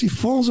as he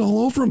falls all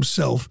over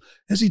himself,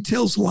 as he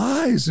tells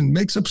lies and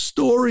makes up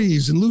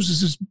stories and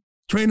loses his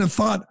train of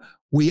thought.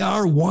 We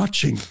are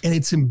watching, and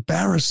it's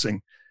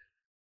embarrassing.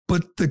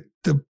 But the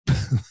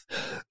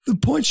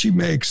point she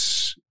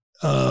makes,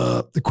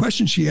 the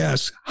question she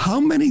asks, how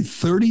many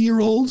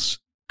 30-year-olds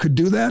could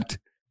do that?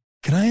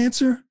 Can I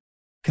answer?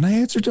 Can I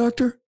answer,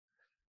 Doctor?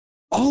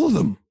 All of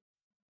them.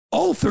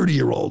 All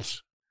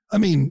 30-year-olds. I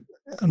mean,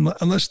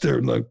 unless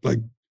they're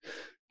like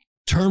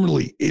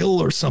terminally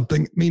ill or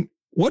something. I mean,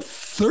 what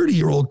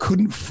 30-year-old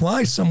couldn't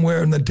fly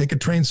somewhere and then take a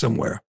train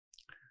somewhere?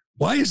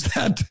 Why is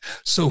that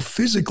so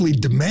physically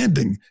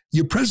demanding?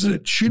 Your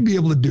president should be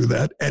able to do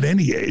that at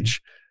any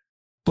age.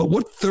 But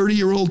what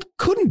 30-year-old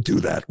couldn't do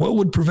that? What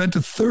would prevent a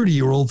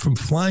 30-year-old from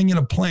flying in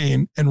a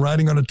plane and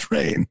riding on a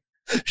train?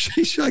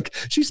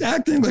 She's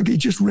acting like he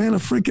just ran a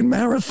freaking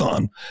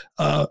marathon.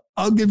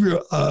 I'll give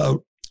you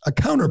a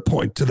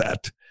counterpoint to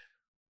that.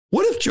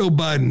 What if Joe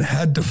Biden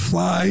had to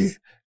fly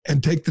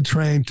and take the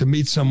train to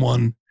meet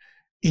someone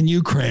in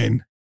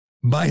Ukraine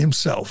by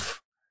himself?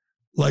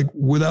 Like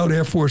without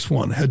Air Force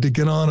One, had to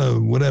get on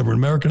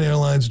American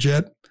Airlines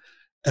jet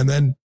and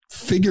then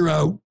figure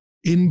out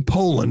in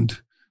Poland,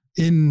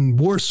 in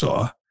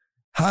Warsaw,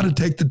 how to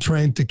take the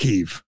train to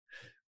Kyiv.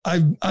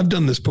 I've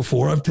done this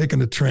before. I've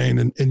taken a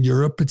train in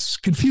Europe. It's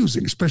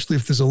confusing, especially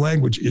if there's a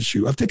language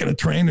issue. I've taken a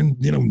train in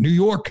New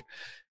York,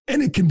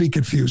 and it can be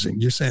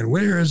confusing. You're saying,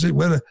 where is it?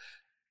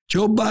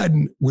 Joe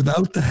Biden,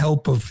 without the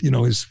help of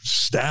his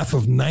staff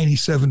of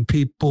 97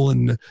 people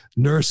and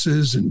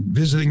nurses and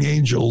visiting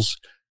angels,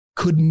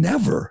 could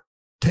never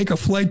take a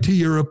flight to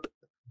Europe,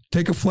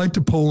 take a flight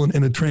to Poland,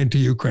 and a train to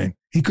Ukraine.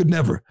 He could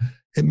never.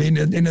 I mean,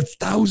 in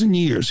 1,000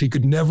 years, he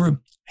could never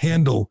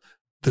handle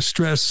the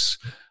stress,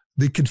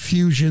 the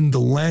confusion, the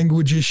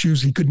language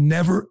issues. He could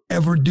never,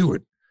 ever do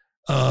it.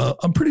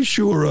 I'm pretty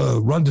sure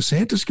Ron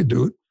DeSantis could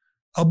do it.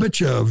 I'll bet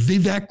you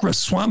Vivek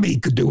Ramaswamy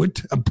could do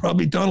it.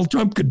 Probably Donald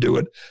Trump could do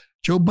it.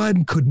 Joe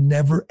Biden could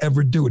never,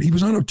 ever do it. He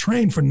was on a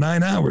train for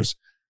 9 hours.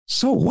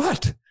 So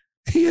what?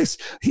 He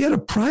had a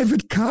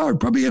private car,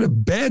 probably had a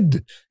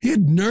bed. He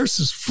had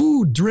nurses,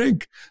 food,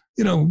 drink,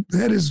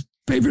 had his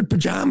favorite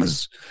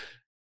pajamas.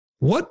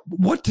 What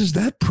does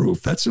that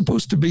prove? That's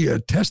supposed to be a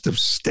test of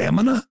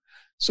stamina?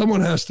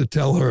 Someone has to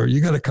tell her,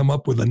 you got to come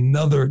up with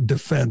another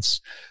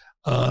defense.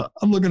 I'm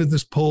looking at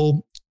this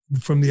poll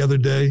from the other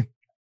day.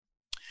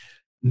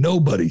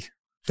 Nobody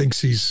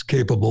thinks he's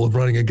capable of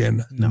running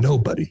again. No.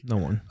 Nobody. No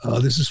one.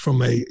 This is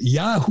from a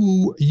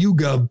Yahoo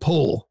YouGov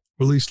poll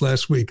released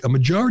last week. A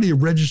majority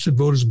of registered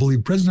voters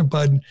believe President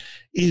Biden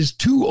is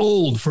too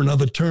old for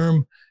another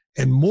term,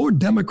 and more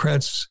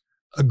Democrats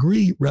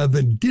agree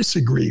rather than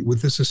disagree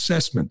with this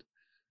assessment.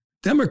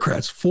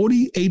 Democrats,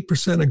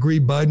 48% agree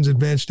Biden's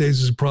advanced age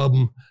is a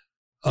problem,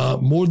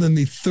 more than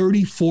the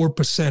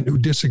 34% who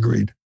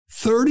disagreed.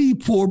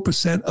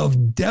 34%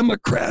 of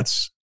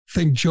Democrats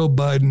think Joe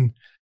Biden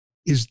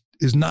is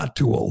not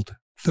too old.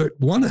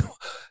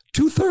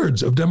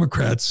 2/3 of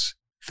Democrats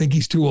think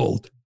he's too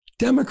old.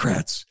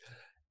 Democrats.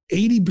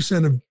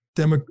 80% of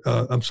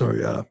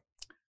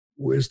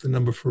where's the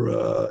number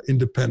for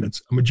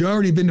independents? A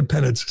majority of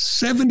independents,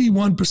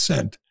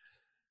 71%,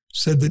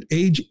 said that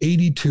age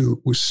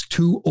 82 was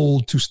too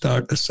old to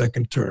start a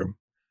second term.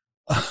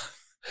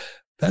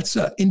 That's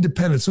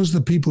independents. Those are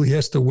the people he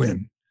has to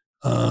win.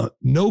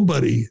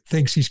 Nobody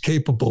thinks he's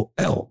capable.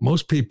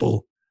 Most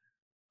people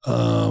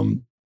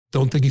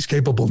don't think he's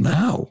capable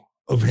now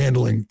of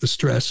handling the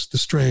stress, the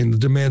strain, the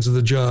demands of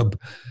the job.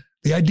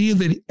 The idea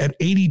that at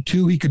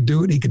 82 he could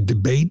do it, he could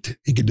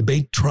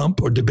debate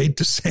Trump or debate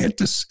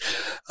DeSantis.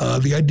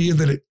 The idea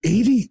that at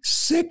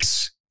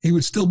 86 he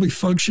would still be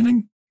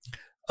functioning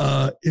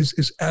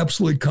is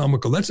absolutely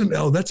comical.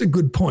 That's a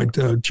good point.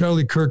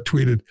 Charlie Kirk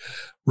tweeted,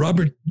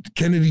 Robert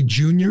Kennedy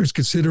Jr. is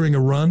considering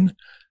a run.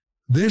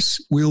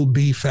 This will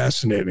be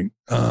fascinating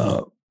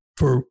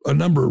for a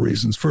number of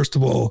reasons. First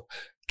of all,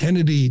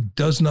 Kennedy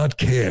does not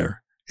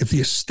care if the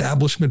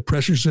establishment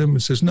pressures him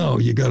and says, no,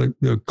 you got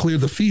to clear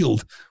the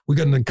field. We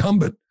got an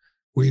incumbent.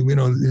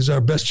 He's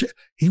our best.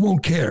 He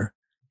won't care.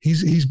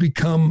 He's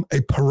become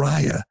a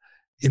pariah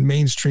in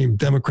mainstream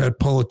Democrat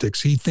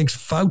politics. He thinks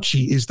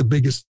Fauci is the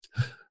biggest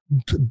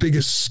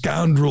biggest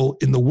scoundrel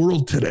in the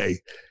world today.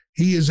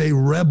 He is a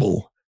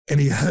rebel, and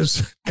he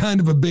has kind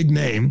of a big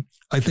name.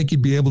 I think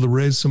he'd be able to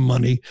raise some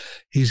money.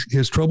 He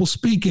has trouble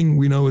speaking.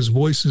 We know his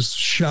voice is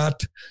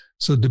shot,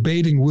 so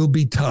debating will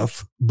be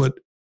tough, but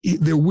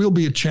there will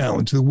be a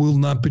challenge. There will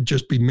not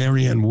just be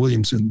Marianne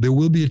Williamson. There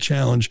will be a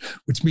challenge,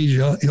 which means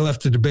he'll have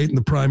to debate in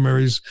the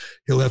primaries.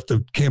 He'll have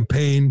to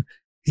campaign.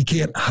 He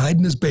can't hide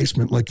in his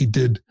basement like he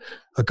did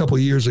a couple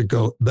of years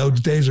ago.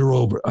 Those days are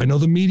over. I know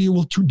the media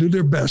will do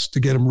their best to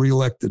get him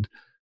reelected,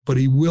 but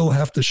he will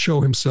have to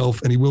show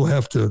himself, and he will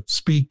have to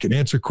speak and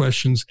answer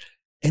questions,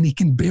 and he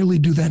can barely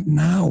do that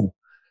now.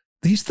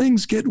 These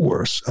things get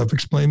worse. I've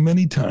explained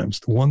many times.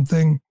 The one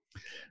thing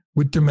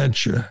with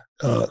dementia,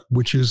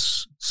 which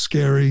is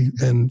scary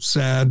and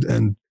sad,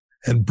 and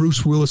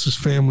Bruce Willis's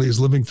family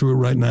is living through it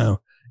right now,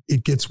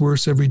 it gets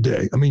worse every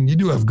day. I mean, you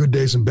do have good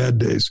days and bad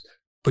days,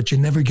 but you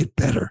never get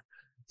better.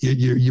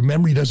 Your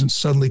memory doesn't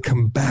suddenly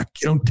come back.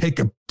 You don't take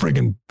a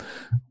friggin'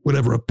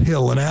 a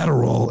pill, an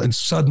Adderall, and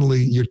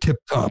suddenly you're tip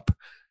top.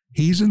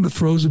 He's in the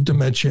throes of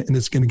dementia, and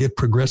it's going to get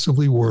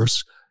progressively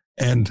worse.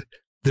 And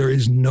there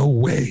is no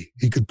way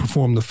he could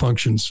perform the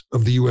functions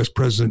of the U.S.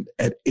 president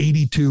at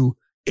 82,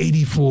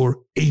 84,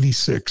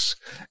 86.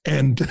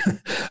 And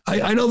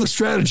I know the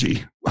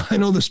strategy. I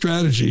know the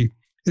strategy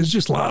is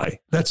just lie.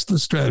 That's the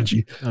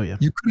strategy. Oh, yeah.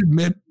 You could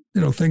admit,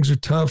 things are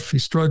tough.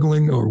 He's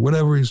struggling or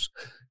whatever.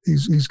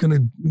 He's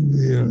going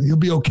to, he'll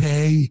be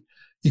okay.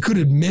 You could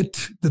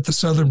admit that the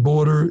southern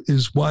border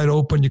is wide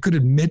open. You could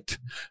admit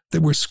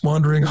that we're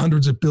squandering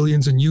hundreds of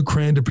billions in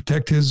Ukraine to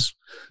protect his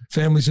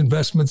family's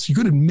investments. You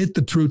could admit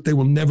the truth. They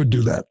will never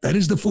do that. That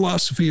is the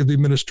philosophy of the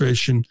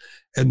administration,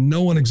 and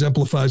no one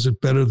exemplifies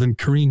it better than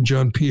Karine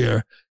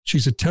Jean-Pierre.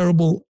 She's a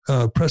terrible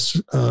press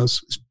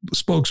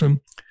spokesman.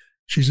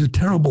 She's a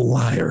terrible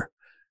liar.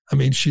 I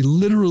mean, she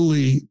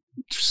literally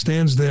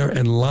stands there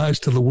and lies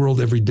to the world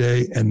every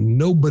day, and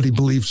nobody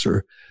believes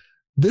her.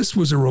 This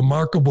was a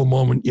remarkable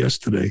moment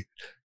yesterday.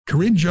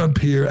 Karine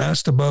Jean-Pierre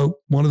asked about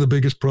one of the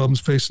biggest problems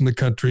facing the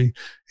country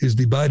is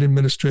the Biden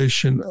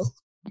administration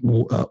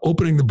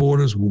opening the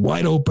borders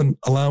wide open,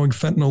 allowing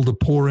fentanyl to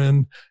pour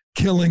in,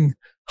 killing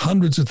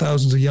hundreds of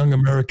thousands of young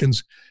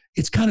Americans.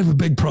 It's kind of a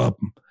big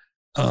problem.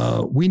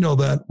 We know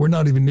that. We're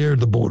not even near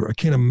the border. I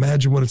can't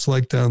imagine what it's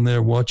like down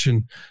there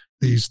watching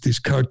these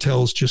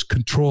cartels just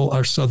control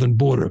our southern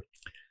border.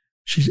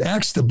 She's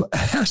asked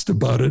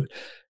about it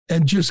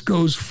and just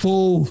goes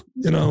full,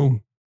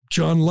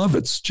 John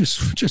Lovitz,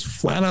 just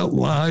flat out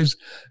lies,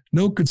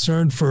 no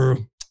concern for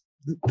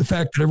the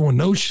fact that everyone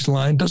knows she's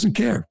lying, doesn't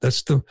care.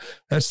 That's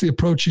the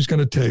approach she's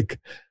going to take.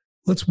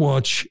 Let's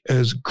watch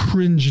as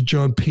Cringe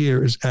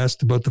Jean-Pierre is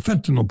asked about the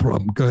fentanyl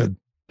problem. Go ahead.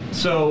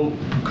 So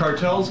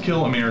cartels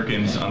kill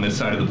Americans on this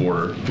side of the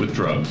border with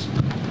drugs,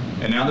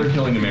 and now they're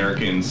killing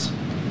Americans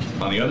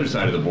on the other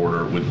side of the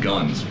border with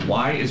guns.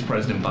 Why is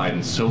President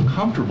Biden so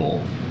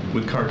comfortable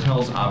with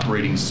cartels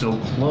operating so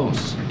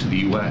close to the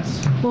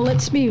U.S.? Well,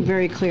 let's be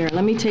very clear.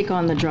 Let me take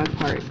on the drug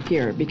part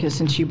here, because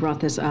since you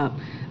brought this up,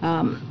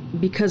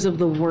 because of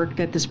the work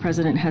that this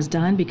president has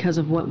done, because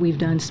of what we've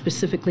done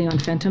specifically on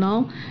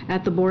fentanyl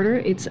at the border,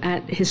 it's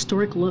at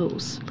historic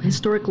lows,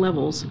 historic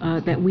levels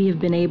that we have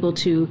been able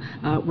to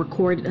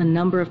record a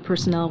number of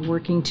personnel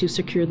working to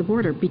secure the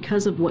border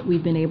because of what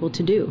we've been able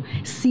to do.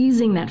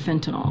 Seizing that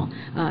fentanyl,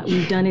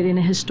 we've done it in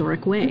a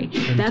historic way.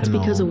 That's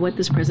because of what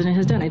this president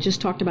has done. I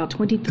just talked about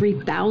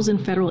 23,000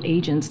 federal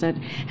agents that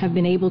have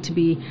been able to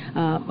be,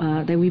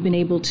 that we've been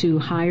able to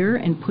hire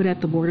and put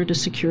at the border to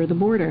secure the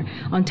border.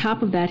 On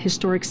top of that,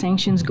 historic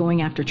sanctions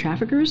going after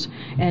traffickers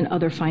and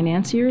other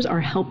financiers are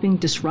helping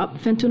disrupt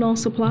fentanyl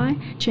supply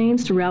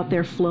chains throughout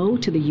their flow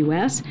to the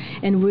U.S.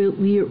 And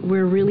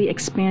we're really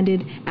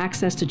expanded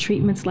access to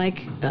treatments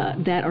like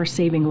that are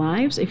saving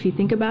lives, if you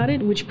think about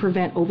it, which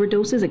prevent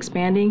overdoses,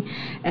 expanding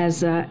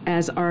as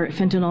our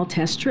fentanyl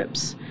test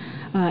strips.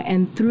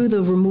 And through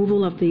the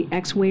removal of the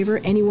X waiver,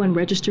 anyone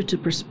registered to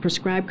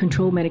prescribe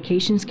controlled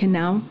medications can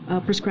now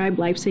prescribe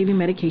life-saving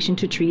medication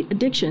to treat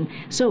addiction.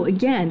 So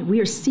again, we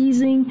are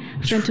seizing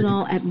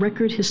fentanyl at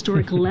record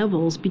historic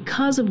levels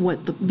because of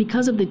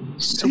the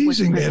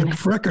seizing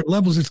at record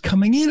levels. It's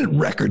coming in at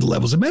record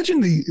levels.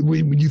 Imagine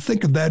when you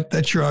think of that,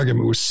 that's your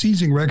argument. We're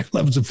seizing record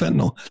levels of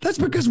fentanyl. That's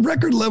because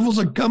record levels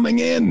are coming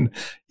in.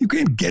 You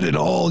can't get it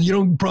all.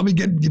 You probably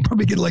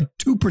get like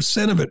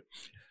 2% of it.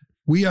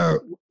 We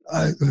are.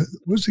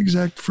 What's the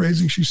exact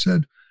phrasing she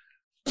said?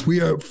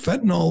 We are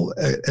fentanyl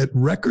at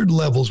record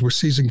levels. We're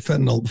seizing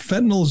fentanyl.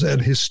 Fentanyl's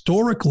at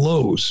historic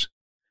lows.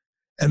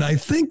 And I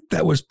think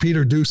that was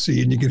Peter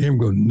Ducey, and you can hear him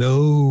go,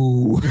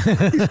 no,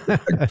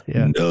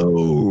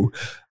 no.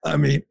 I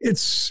mean,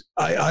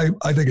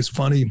 I think it's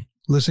funny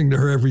listening to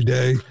her every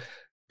day,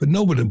 but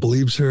nobody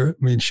believes her.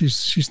 I mean,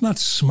 she's not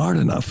smart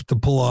enough to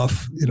pull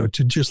off,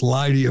 to just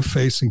lie to your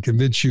face and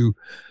convince you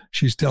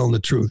she's telling the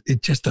truth.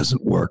 It just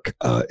doesn't work.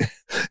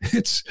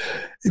 It's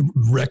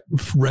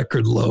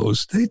record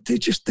lows.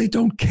 They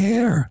don't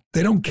care.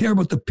 They don't care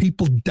about the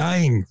people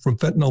dying from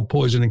fentanyl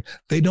poisoning.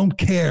 They don't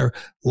care.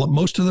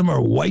 Most of them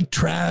are white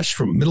trash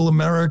from middle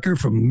America,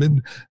 from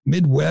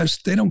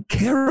Midwest. They don't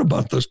care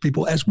about those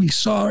people, as we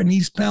saw in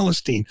East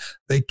Palestine.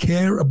 They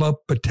care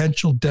about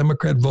potential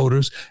Democrat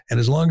voters. And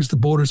as long as the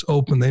border's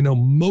open, they know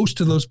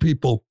most of those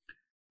people,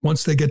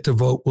 once they get to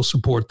vote, will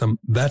support them.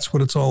 That's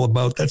what it's all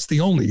about. That's the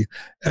only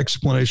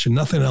explanation.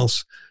 Nothing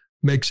else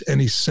makes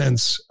any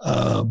sense.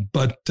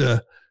 But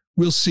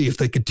we'll see if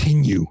they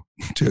continue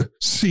to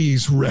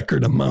seize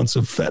record amounts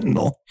of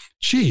fentanyl.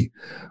 Gee,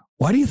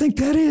 why do you think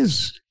that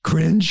is?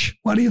 Cringe.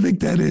 Why do you think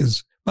that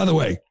is? By the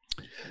way,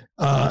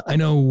 I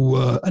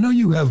know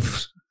you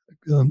have,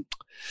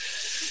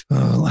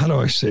 how do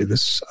I say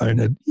this,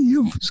 Ironhead?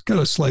 You've got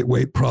a slight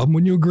weight problem.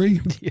 Wouldn't you agree?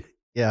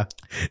 Yeah.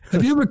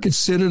 Have you ever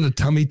considered a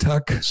tummy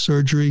tuck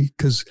surgery?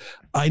 Because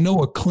I know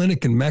a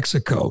clinic in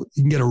Mexico.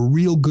 You can get a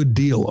real good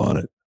deal on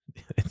it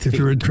if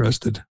you're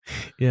interested.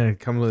 Yeah,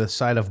 come with a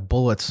side of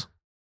bullets.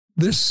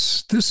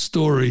 This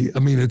story, I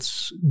mean,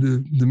 it's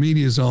the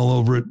media is all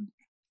over it,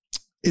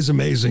 is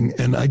amazing.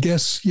 And I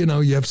guess, you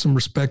have some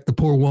respect. The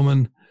poor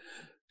woman,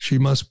 she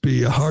must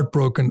be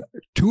heartbroken.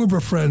 3 of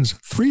her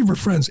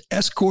friends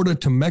escorted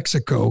to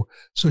Mexico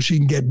so she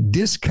can get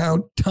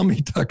discount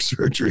tummy tuck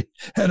surgery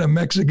at a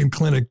Mexican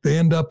clinic. They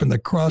end up in the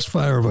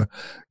crossfire of a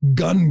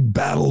gun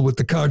battle with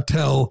the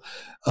cartel.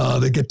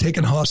 They get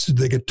taken hostage.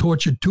 They get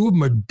tortured. 2 of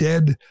them are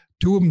dead.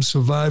 2 of them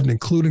survived,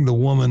 including the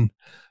woman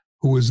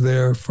who was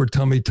there for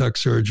tummy tuck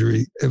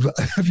surgery.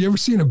 Have you ever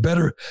seen a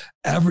better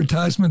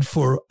advertisement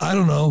for, I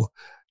don't know,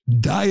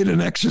 diet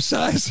and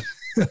exercise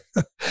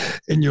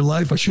in your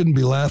life? I shouldn't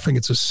be laughing.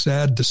 It's a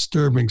sad,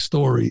 disturbing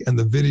story, and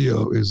the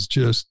video is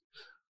just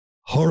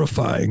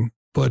horrifying.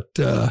 But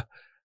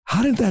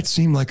how did that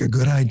seem like a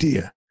good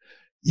idea?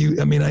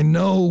 I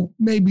know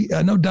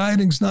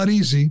dieting's not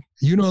easy.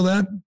 You know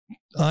that,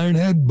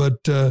 Ironhead,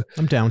 but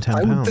I'm down 10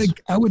 pounds.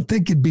 I would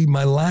think it'd be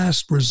my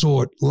last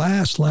resort,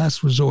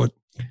 last resort.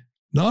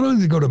 Not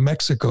only to go to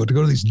Mexico, to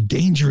go to these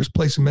dangerous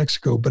places in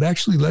Mexico, but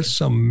actually let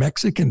some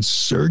Mexican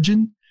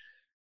surgeon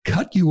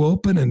cut you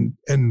open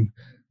and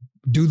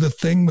do the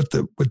thing with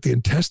the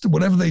intestine,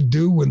 whatever they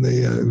do when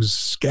they it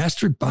was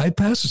gastric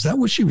bypass. Is that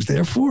what she was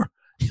there for?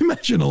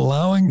 Imagine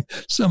allowing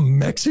some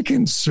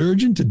Mexican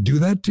surgeon to do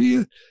that to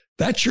you.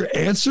 That's your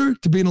answer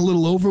to being a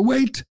little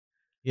overweight?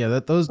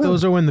 Yeah,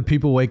 those are when the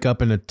people wake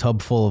up in a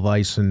tub full of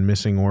ice and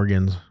missing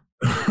organs.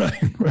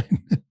 Right.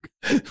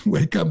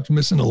 Wake up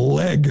missing a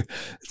leg.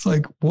 It's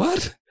like,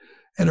 what?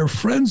 And her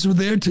friends were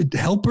there to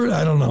help her?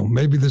 I don't know.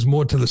 Maybe there's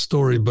more to the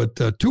story, but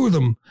 2 of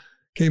them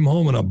came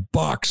home in a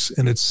box,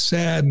 and it's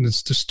sad and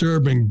it's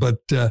disturbing. But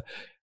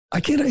I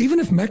can't, even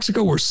if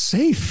Mexico were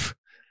safe,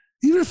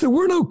 even if there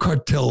were no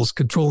cartels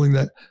controlling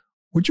that,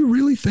 would you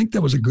really think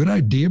that was a good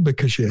idea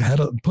because you had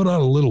to put on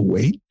a little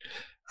weight?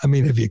 I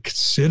mean, have you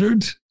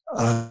considered,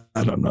 I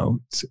don't know,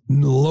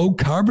 low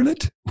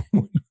carbonate?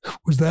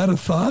 Was that a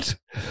thought?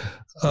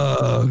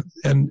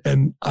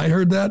 And I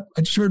heard that.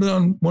 I just heard it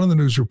on one of the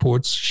news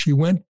reports. She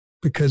went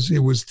because it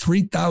was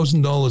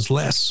 $3,000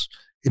 less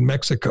in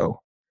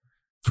Mexico.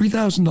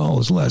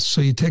 $3,000 less.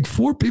 So you take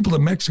 4 people to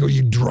Mexico.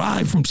 You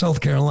drive from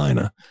South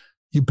Carolina.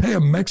 You pay a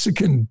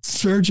Mexican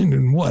surgeon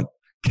in what?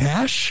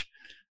 Cash?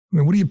 I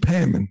mean, what do you pay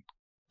him in?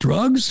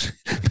 Drugs?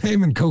 Pay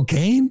him in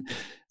cocaine?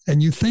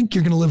 And you think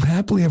you're going to live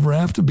happily ever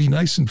after, be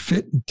nice and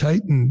fit and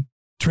tight and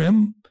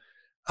trim?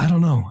 I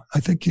don't know.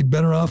 I think you'd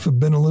better off have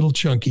been a little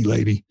chunky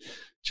lady.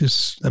 She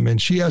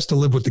has to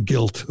live with the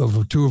guilt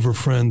of 2 of her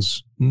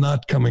friends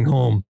not coming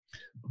home.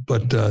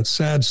 But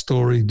sad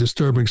story,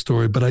 disturbing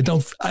story. But I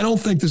don't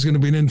think there's going to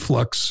be an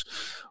influx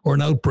or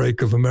an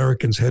outbreak of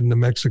Americans heading to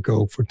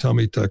Mexico for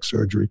tummy tuck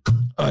surgery.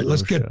 All right,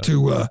 let's get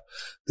to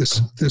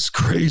this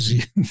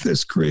crazy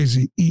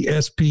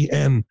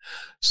ESPN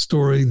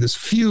story. This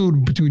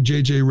feud between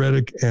JJ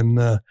Redick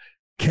and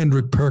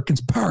Kendrick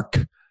Perkins.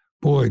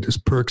 Boy, does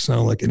Perk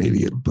sound like an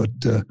idiot. But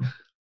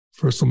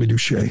first, let me do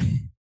Shea.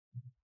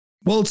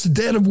 Well, it's the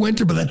dead of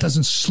winter, but that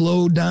doesn't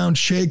slow down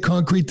Shea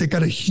Concrete. They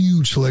got a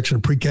huge selection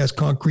of precast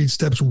concrete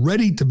steps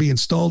ready to be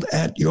installed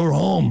at your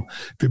home.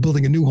 If you're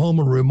building a new home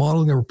or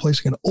remodeling or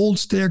replacing an old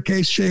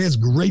staircase, Shea has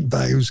great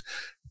values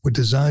with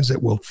designs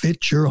that will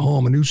fit your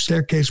home. A new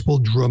staircase will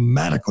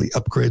dramatically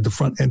upgrade the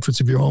front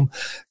entrance of your home,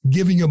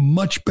 giving you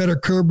much better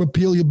curb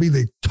appeal. You'll be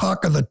the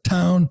talk of the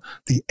town,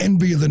 the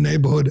envy of the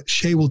neighborhood.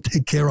 Shea will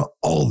take care of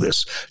all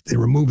this. They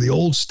remove the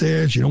old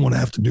stairs. You don't want to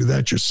have to do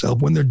that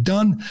yourself. When they're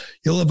done,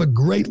 you'll have a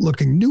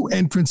great-looking new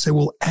entrance that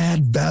will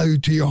add value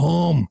to your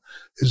home.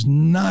 It's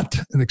not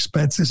an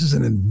expense. This is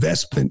an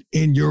investment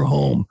in your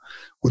home.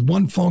 With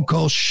one phone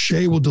call,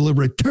 Shea will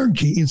deliver a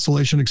turnkey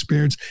installation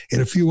experience.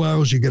 In a few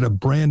hours, you get a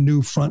brand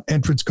new front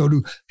entrance. Go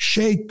to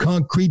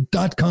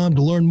SheaConcrete.com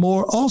to learn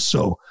more.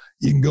 Also,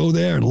 you can go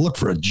there and look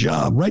for a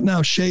job. Right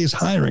now, Shea is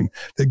hiring.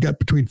 They've got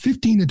between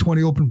 15 and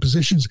 20 open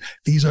positions.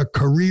 These are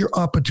career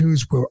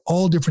opportunities for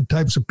all different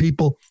types of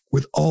people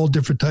with all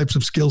different types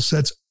of skill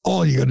sets.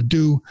 All you got to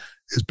do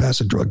is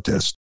pass a drug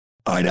test.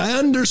 All right, I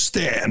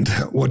understand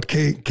what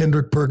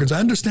Kendrick Perkins, I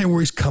understand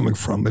where he's coming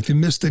from. If you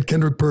missed it,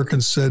 Kendrick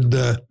Perkins said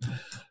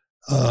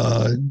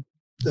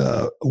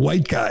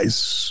white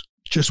guys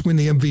just win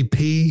the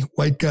MVP.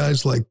 White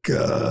guys like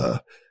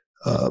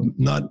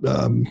not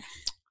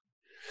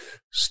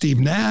Steve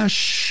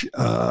Nash, who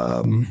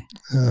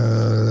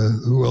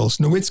else?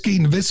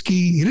 Nowitzki.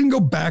 He didn't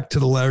go back to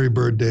the Larry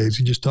Bird days.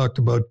 He just talked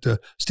about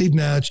Steve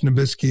Nash,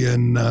 Nowitzki,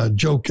 and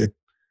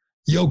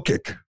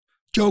Jokic.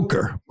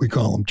 Joker, we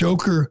call him.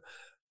 Joker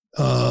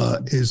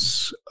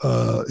is,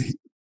 I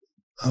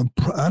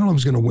don't know if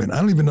he's going to win. I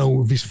don't even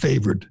know if he's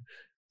favored.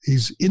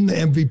 He's in the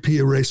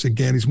MVP race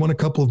again. He's won a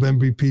couple of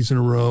MVPs in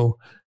a row.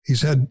 He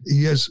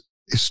has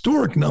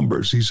historic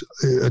numbers. He's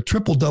a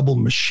triple-double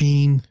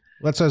machine.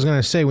 That's what I was going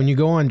to say. When you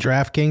go on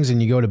DraftKings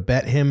and you go to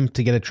bet him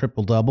to get a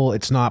triple-double,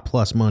 it's not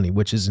plus money,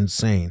 which is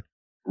insane.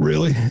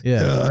 Really?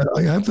 Yeah.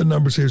 I have the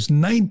numbers here. It's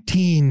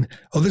 19.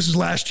 Oh, this is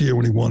last year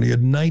when he won. He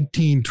had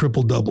 19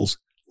 triple-doubles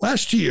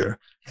last year.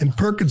 And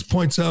Perkins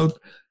points out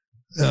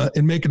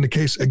in making the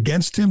case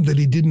against him that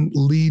he didn't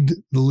lead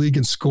the league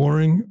in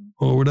scoring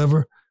or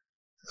whatever.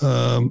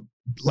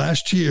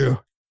 Last year,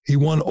 he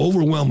won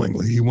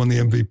overwhelmingly. He won the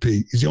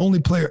MVP. He's the only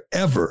player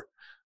ever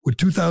with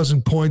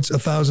 2,000 points,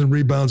 1,000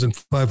 rebounds, and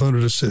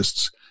 500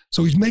 assists.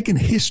 So he's making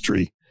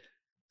history.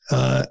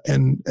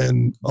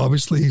 And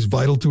obviously he's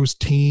vital to his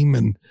team,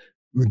 and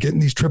we're getting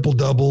these triple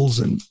doubles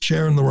and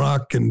sharing the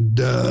rock. And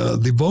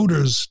the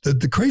voters,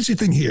 the crazy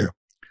thing here,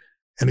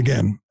 and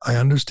again, I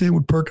understand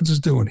what Perkins is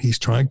doing. He's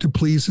trying to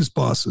please his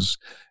bosses.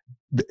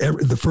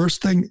 The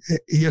first thing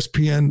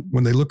ESPN,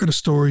 when they look at a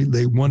story,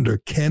 they wonder,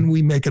 can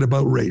we make it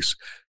about race?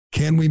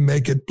 Can we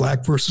make it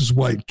black versus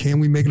white? Can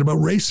we make it about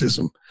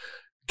racism?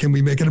 Can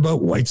we make it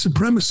about white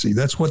supremacy?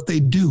 That's what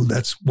they do.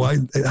 That's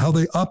how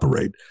they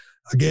operate.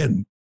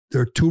 Again,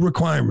 there are two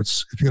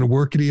requirements. If you're going to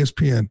work at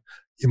ESPN,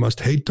 you must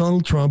hate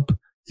Donald Trump.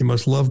 You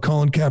must love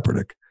Colin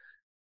Kaepernick.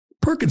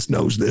 Perkins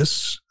knows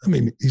this. I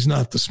mean, he's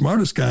not the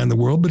smartest guy in the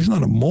world, but he's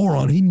not a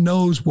moron. He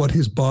knows what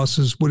his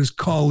bosses, what his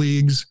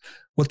colleagues,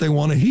 what they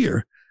want to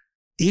hear.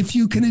 If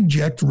you can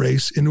inject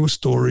race into a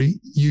story,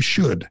 you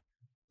should,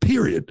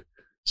 period.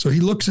 So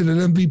he looks at an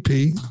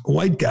MVP, a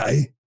white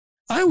guy.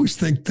 I used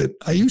to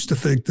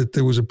think that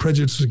there was a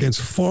prejudice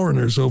against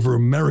foreigners over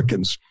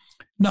Americans,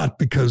 not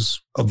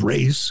because of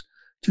race,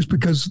 just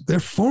because they're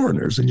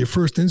foreigners and your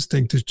first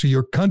instinct is to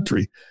your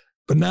country.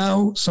 But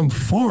now some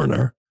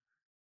foreigner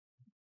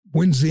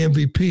wins the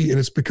MVP and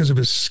it's because of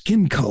his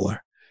skin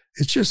color.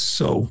 It's just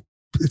so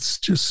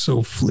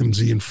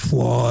flimsy and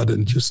flawed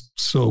and just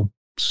so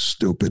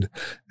stupid.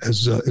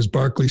 As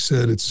Barkley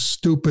said, it's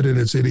stupid and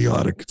it's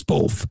idiotic. It's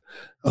both.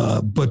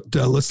 But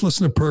let's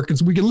listen to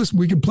Perkins. We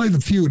can play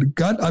the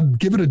feud. I'd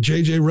give it a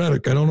JJ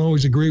Redick. I don't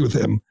always agree with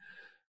him,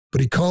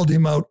 but he called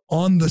him out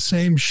on the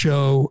same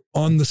show,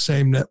 on the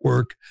same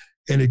network,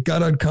 and it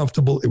got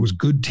uncomfortable. It was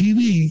good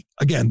TV.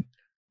 Again,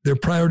 their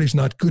priority is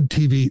not good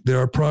TV.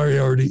 Their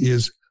priority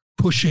is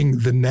pushing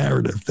the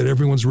narrative that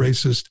everyone's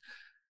racist.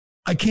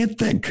 I can't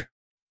think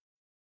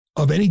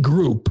of any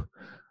group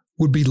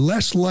would be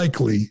less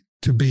likely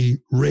to be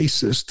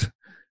racist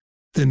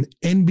than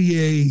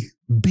NBA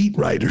beat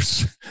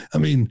writers. I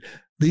mean,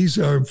 these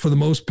are, for the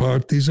most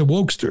part, these are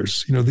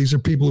wokesters. You know, these are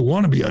people who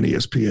want to be on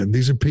ESPN.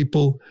 These are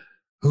people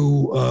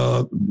who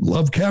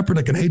love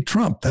Kaepernick and hate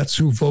Trump. That's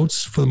who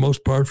votes, for the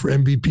most part, for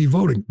MVP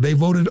voting. They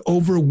voted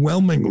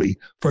overwhelmingly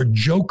for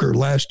Joker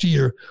last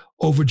year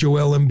over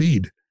Joel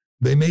Embiid.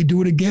 They may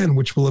do it again,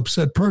 which will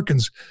upset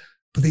Perkins.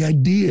 But the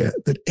idea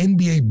that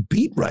NBA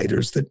beat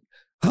writers, that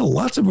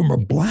lots of them are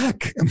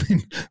black. I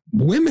mean,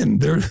 women,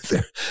 they're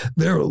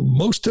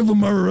most of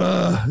them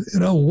are,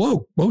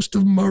 woke. Most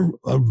of them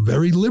are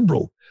very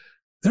liberal.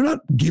 They're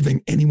not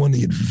giving anyone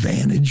the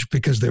advantage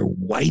because they're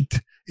white.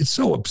 It's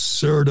so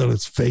absurd on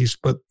its face.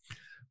 But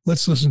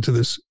let's listen to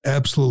this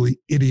absolutely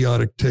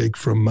idiotic take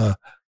from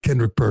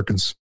Kendrick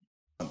Perkins.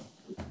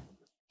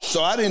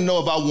 So I didn't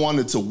know if I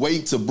wanted to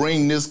wait to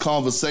bring this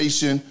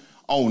conversation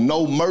on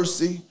No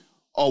Mercy,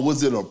 or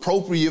was it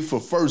appropriate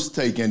for First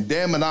Take? And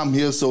damn it, I'm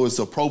here, so it's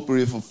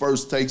appropriate for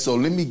First Take. So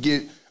let me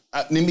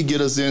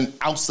get us in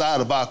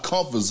outside of our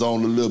comfort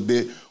zone a little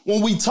bit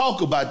when we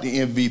talk about the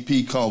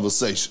MVP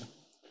conversation.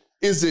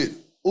 Is it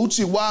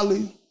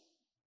Uchiwali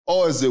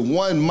or is it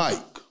one Mike?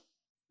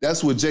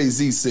 That's what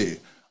Jay-Z said.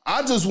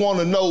 I just want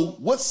to know,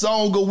 what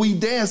song are we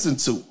dancing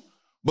to?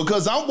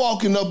 Because I'm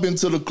walking up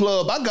into the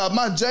club, I got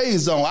my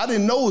J's on. I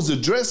didn't know it was a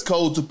dress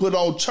code to put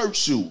on church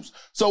shoes.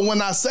 So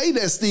when I say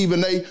that,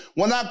 Stephen A.,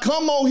 when I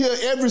come on here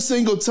every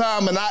single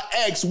time and I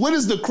ask, what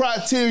is the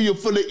criteria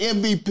for the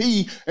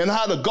MVP and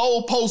how the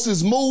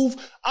goalposts move,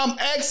 I'm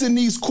asking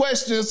these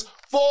questions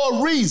for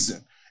a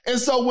reason. And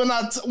so when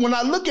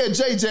I look at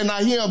JJ and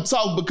I hear him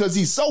talk, because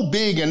he's so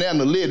big in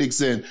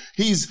analytics and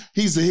he's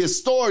a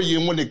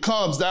historian when it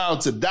comes down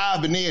to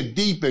diving in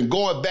deep and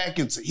going back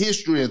into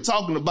history and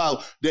talking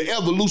about the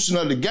evolution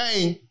of the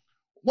game,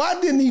 why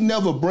didn't he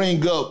never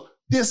bring up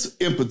this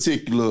in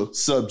particular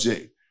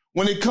subject?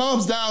 When it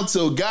comes down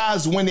to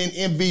guys winning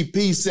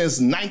MVP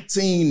since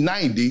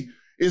 1990,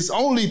 It's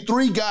only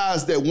 3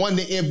 guys that won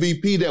the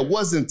MVP that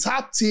wasn't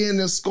top 10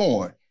 in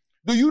scoring.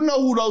 Do you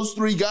know who those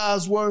 3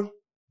 guys were?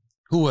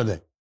 Who were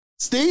they?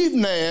 Steve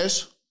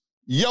Nash,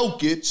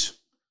 Jokic,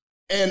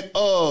 and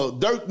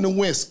Dirk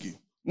Nowitzki.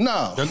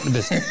 No. Dirk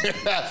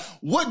Nowitzki.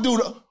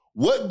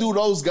 What do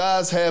those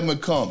guys have in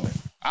common?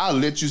 I'll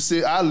let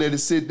it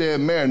sit there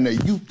and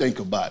marinate. You think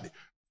about it.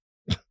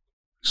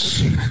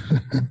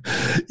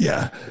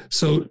 Yeah.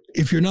 So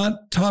if you're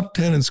not top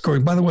 10 in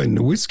scoring, by the way,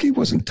 Nowitzki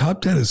wasn't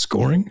top 10 in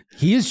scoring.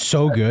 He is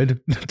so good,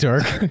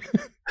 Dirk.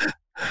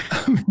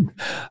 I mean,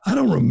 I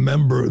don't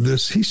remember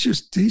this. He's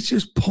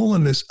just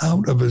pulling this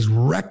out of his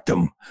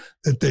rectum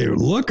that they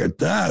look at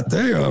that.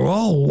 They are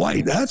all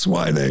white. That's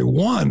why they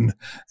won.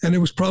 And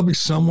there was probably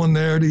someone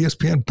there at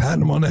ESPN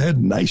patting him on the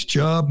head. Nice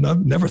job.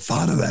 Never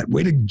thought of that.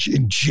 Way to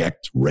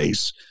inject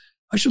race.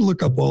 I should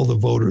look up all the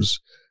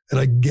voters. And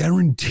I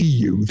guarantee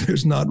you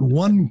there's not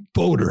one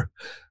voter,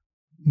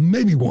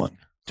 maybe one,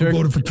 who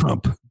voted for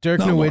Trump. Dirk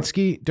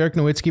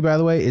Nowitzki, by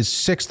the way, is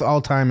 6th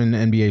all-time in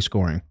NBA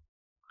scoring.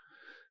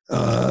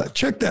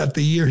 Check that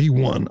the year he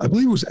won. I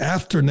believe it was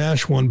after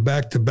Nash won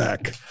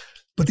back-to-back.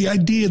 But the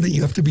idea that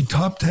you have to be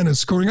top 10 in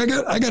scoring, I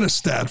got a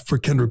stat for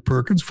Kendrick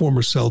Perkins,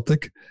 former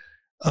Celtic.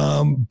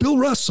 Bill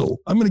Russell,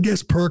 I'm going to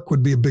guess Perk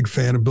would be a big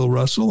fan of Bill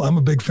Russell. I'm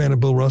a big fan of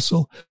Bill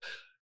Russell.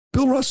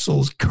 Bill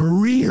Russell's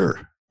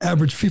career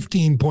averaged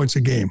 15 points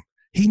a game.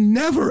 He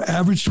never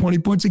averaged 20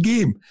 points a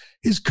game.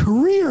 His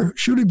career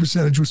shooting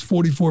percentage was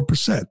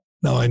 44%.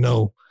 Now I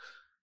know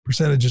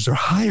percentages are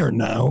higher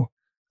now.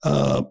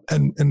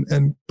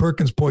 And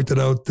Perkins pointed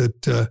out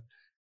that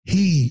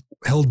he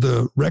held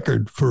the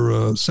record for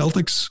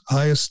Celtics'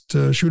 highest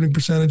shooting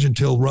percentage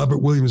until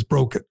Robert Williams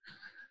broke it.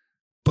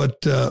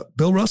 But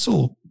Bill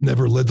Russell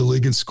never led the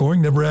league in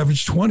scoring, never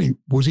averaged 20.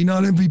 Was he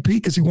not MVP?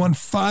 Because he won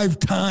 5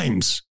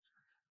 times.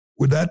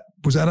 Was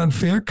that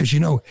unfair? Because,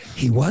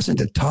 he wasn't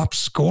a top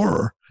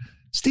scorer.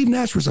 Steve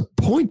Nash was a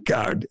point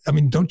guard. I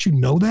mean, don't you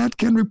know that,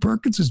 Kendrick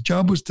Perkins? His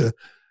job was to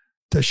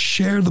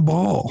share the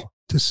ball,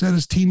 to set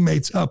his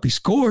teammates up. He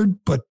scored,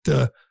 but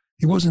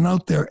he wasn't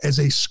out there as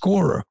a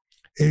scorer.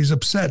 And he's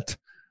upset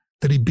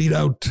that he beat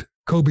out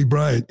Kobe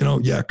Bryant.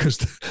 Because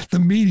the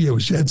media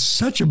had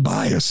such a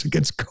bias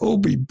against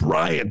Kobe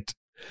Bryant.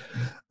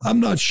 I'm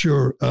not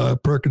sure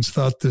Perkins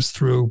thought this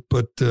through,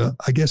 but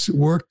I guess it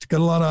worked.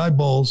 Got a lot of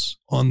eyeballs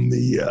on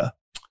the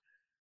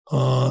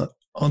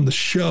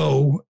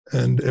show,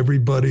 and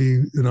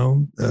everybody,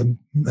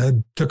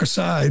 took a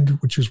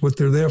side, which is what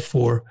they're there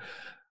for.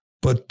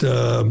 But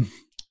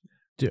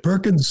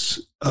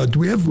Perkins, do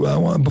we have,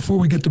 before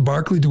we get to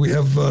Barkley, do we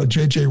have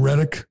JJ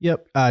Redick?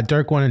 Yep.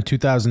 Dirk won in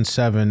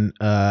 2007,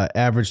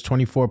 averaged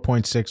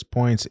 24.6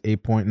 points,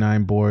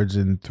 8.9 boards,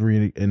 and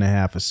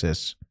 3.5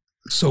 assists.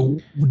 So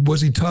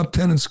was he top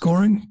 10 in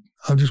scoring?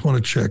 I just want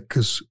to check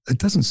because it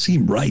doesn't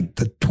seem right.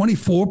 That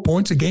 24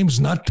 points a game is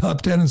not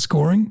top 10 in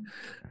scoring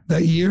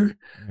that year.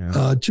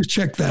 Yeah. Just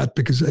check that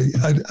because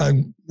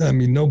I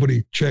mean,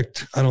 nobody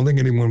checked. I don't think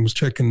anyone was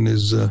checking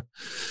his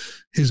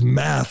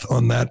math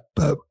on that.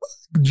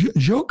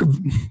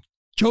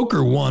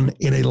 Joker won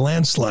in a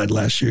landslide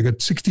last year.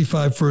 Got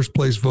 65 first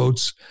place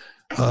votes.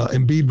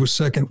 Embiid was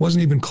second.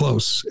 Wasn't even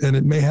close. And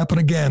it may happen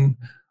again.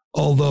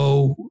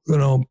 Although,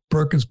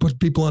 Perkins puts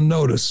people on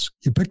notice.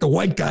 You pick the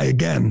white guy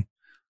again,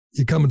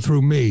 you're coming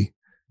through me.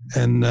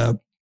 And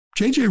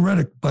JJ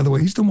Redick, by the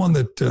way, he's the one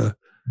that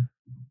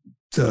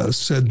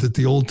said that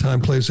the old-time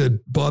player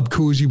said Bob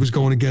Cousy was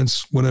going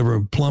against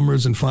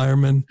plumbers and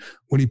firemen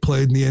when he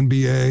played in the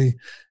NBA,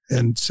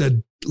 and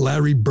said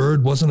Larry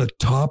Bird wasn't a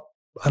top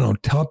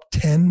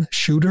 10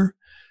 shooter.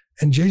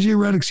 And JJ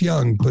Redick's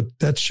young, but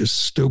that's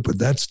just stupid.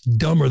 That's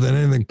dumber than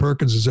anything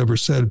Perkins has ever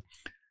said.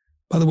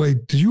 By the way,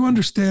 did you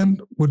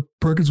understand what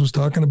Perkins was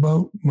talking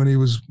about when he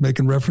was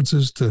making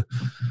references to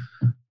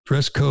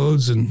dress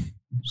codes and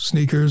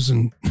sneakers?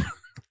 And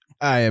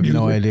I have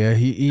no idea.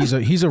 He's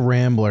a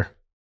rambler.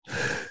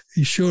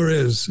 He sure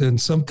is. And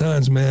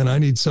sometimes, man, I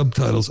need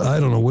subtitles. I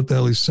don't know what the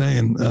hell he's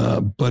saying.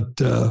 But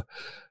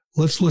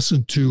let's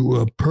listen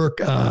to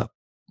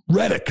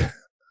Redick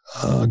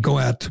go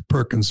at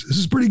Perkins. This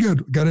is pretty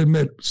good. Got to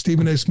admit,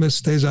 Stephen A. Smith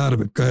stays out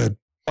of it. Go ahead.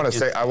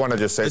 I want to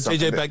just say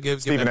something.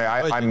 Stephen A.,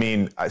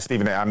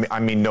 I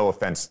mean no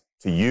offense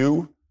to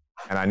you,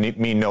 and I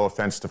mean no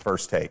offense to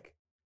First Take,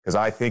 because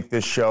I think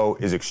this show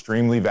is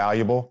extremely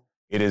valuable.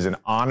 It is an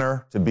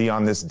honor to be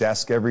on this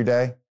desk every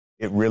day.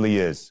 It really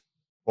is.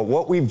 But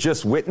what we've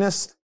just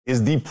witnessed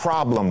is the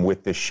problem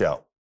with this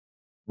show,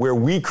 where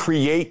we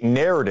create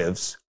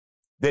narratives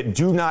that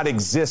do not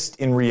exist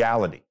in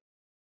reality.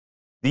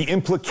 The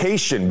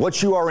implication,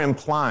 what you are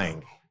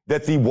implying,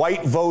 that the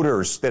white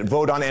voters that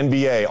vote on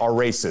NBA are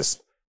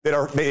racist,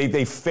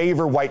 they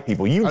favor white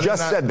people. You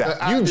just said that.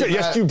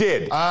 Yes, you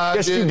did.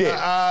 Yes, you did.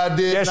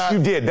 Yes,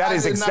 you did. That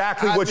is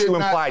exactly what you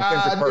implied,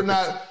 Kendrick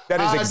Perkins. That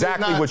is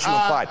exactly what you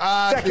implied.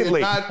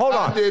 Secondly, hold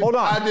on.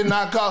 I did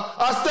not call.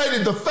 I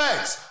stated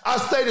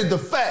the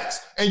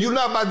facts. And you're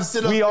not about to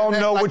sit up. We all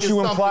know what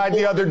you implied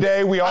the other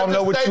day. We all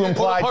know what you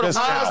implied just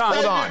now.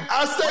 Hold on.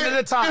 I stated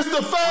it's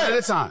the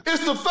facts.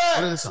 It's the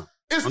facts.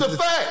 It's the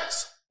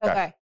facts.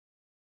 Okay.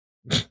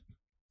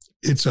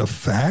 It's a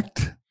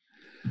fact.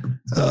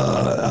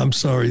 I'm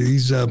sorry.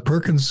 These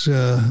Perkins,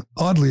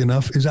 oddly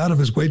enough, is out of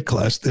his weight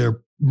class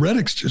there.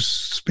 Reddick's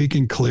just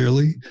speaking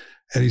clearly,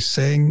 and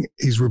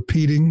he's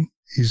repeating,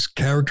 he's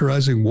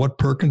characterizing what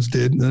Perkins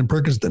did, and then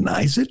Perkins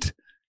denies it.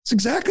 It's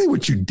exactly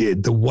what you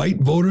did. The white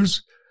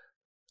voters,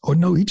 oh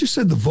no, he just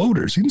said the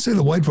voters. He didn't say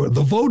the white voters,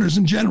 the voters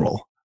in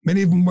general.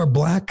 Many of them are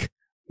black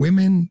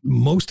women,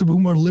 most of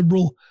whom are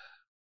liberal,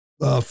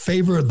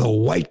 favor the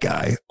white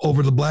guy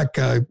over the black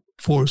guy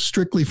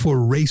strictly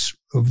for race.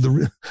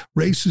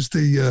 Race is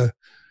the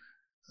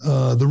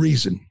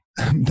reason.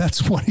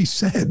 That's what he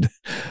said.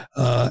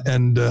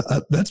 And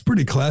that's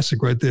pretty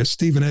classic right there.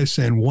 Stephen A.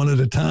 saying one at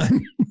a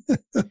time.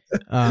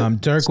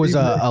 Dirk was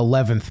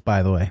 11th,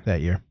 by the way,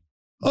 that year.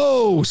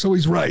 Oh, so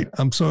he's right.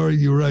 I'm sorry.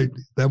 You're right.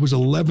 That was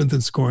 11th in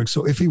scoring.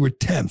 So if he were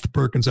 10th,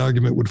 Perkins'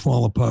 argument would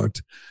fall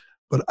apart.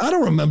 But I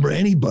don't remember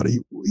anybody,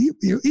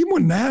 even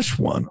when Nash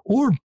won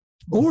or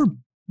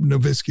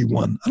Nowitzki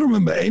won, I don't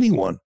remember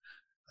anyone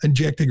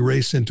injecting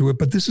race into it.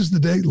 But this is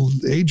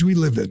the age we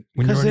live in.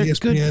 When you're on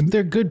ESPN.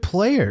 They're good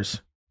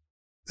players.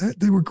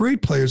 They were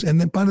great players. And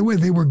then, by the way,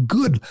 they were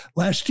good.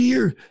 Last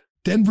year,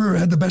 Denver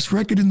had the best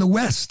record in the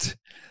West.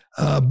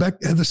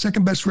 Beck had the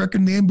second best record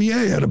in the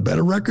NBA, had a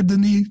better record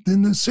than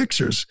the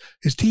Sixers.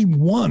 His team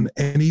won,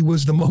 and he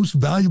was the most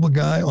valuable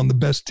guy on the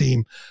best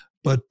team.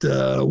 But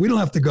we don't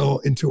have to go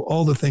into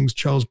all the things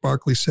Charles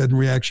Barkley said in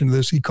reaction to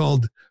this. He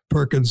called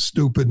Perkins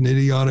stupid and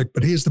idiotic,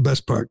 but here's the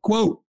best part.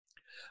 Quote,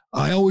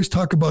 "I always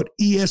talk about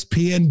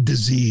ESPN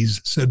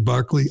disease," said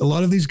Barkley. A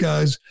lot of these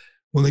guys,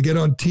 when they get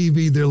on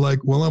TV, they're like,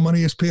 well, I'm on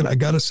ESPN. I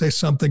got to say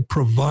something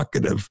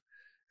provocative.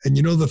 And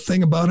you know the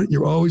thing about it,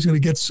 you're always going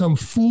to get some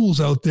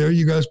fools out there.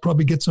 You guys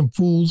probably get some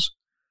fools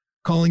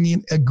calling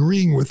in,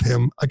 agreeing with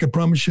him. I can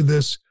promise you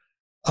this.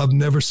 I've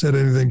never said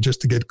anything just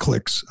to get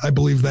clicks. I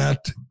believe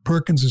that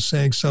Perkins is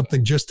saying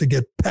something just to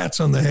get pats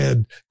on the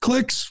head.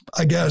 Clicks,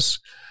 I guess,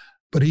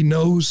 but he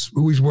knows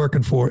who he's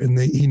working for, and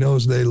he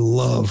knows they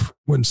love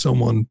when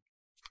someone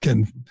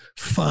can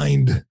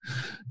find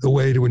the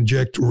way to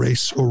inject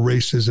race or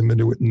racism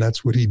into it, and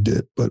that's what he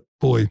did. But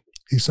boy,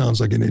 he sounds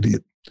like an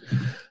idiot.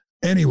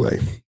 Anyway,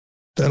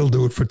 that'll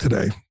do it for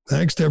today.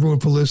 Thanks to everyone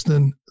for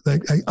listening.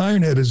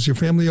 Ironhead, is your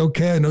family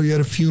okay? I know you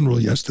had a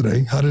funeral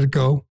yesterday. How did it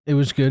go? It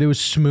was good. It was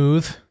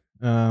smooth.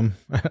 I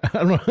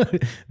don't know.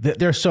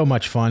 They're so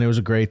much fun. It was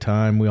a great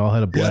time. We all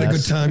had a blast. You had a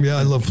good time.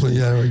 Yeah,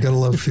 we gotta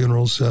love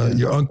funerals.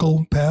 Your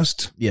uncle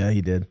passed? Yeah,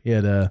 he did. He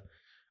had a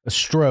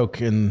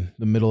stroke in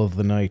the middle of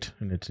the night,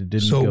 and it didn't go.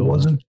 So it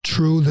wasn't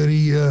true that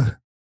he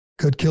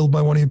got killed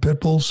by one of your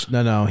pit bulls?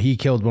 No, he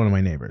killed one of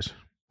my neighbors.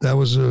 That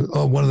was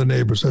one of the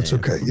neighbors. That's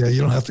okay. Yeah,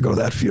 you don't have to go to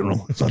that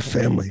funeral. It's not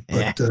family,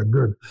 but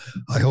good.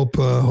 I hope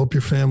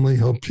your family,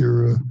 hope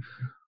your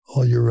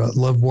all your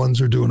loved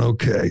ones are doing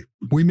okay.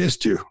 We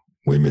missed you.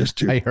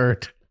 I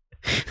hurt.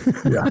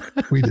 Yeah,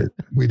 we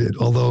did.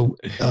 Although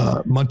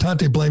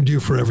Montante blamed you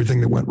for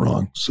everything that went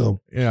wrong.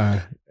 So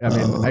yeah, I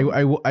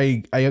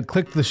mean, I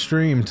clicked the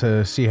stream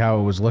to see how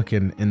it was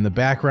looking. In the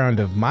background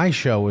of my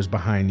show was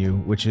behind you,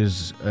 which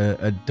is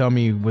a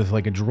dummy with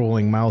like a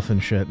drooling mouth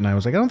and shit. And I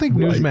was like, I don't think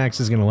Newsmax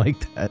is gonna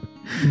like that.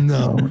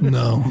 No.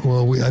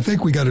 Well, I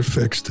think we got it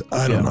fixed.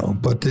 I don't know,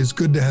 but it's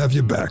good to have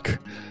you back.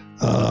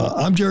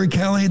 I'm Gerry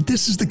Callahan.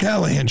 This is the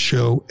Callahan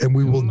Show, and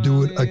we will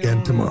do it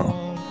again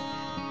tomorrow.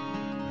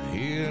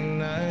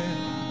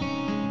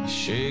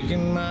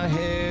 Shaking my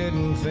head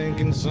and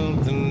thinking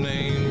something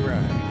ain't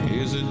right.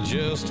 Is it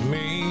just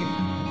me?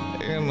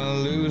 Am I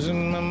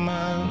losing my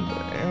mind?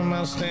 Am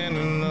I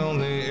standing on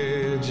the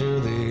edge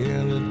of the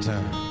end of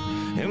time?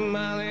 Am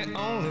I the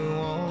only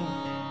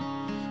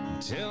one?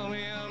 Tell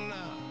me I'm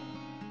not.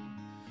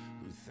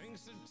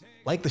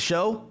 Like the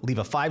show? Leave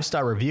a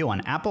 5-star review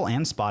on Apple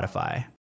and Spotify.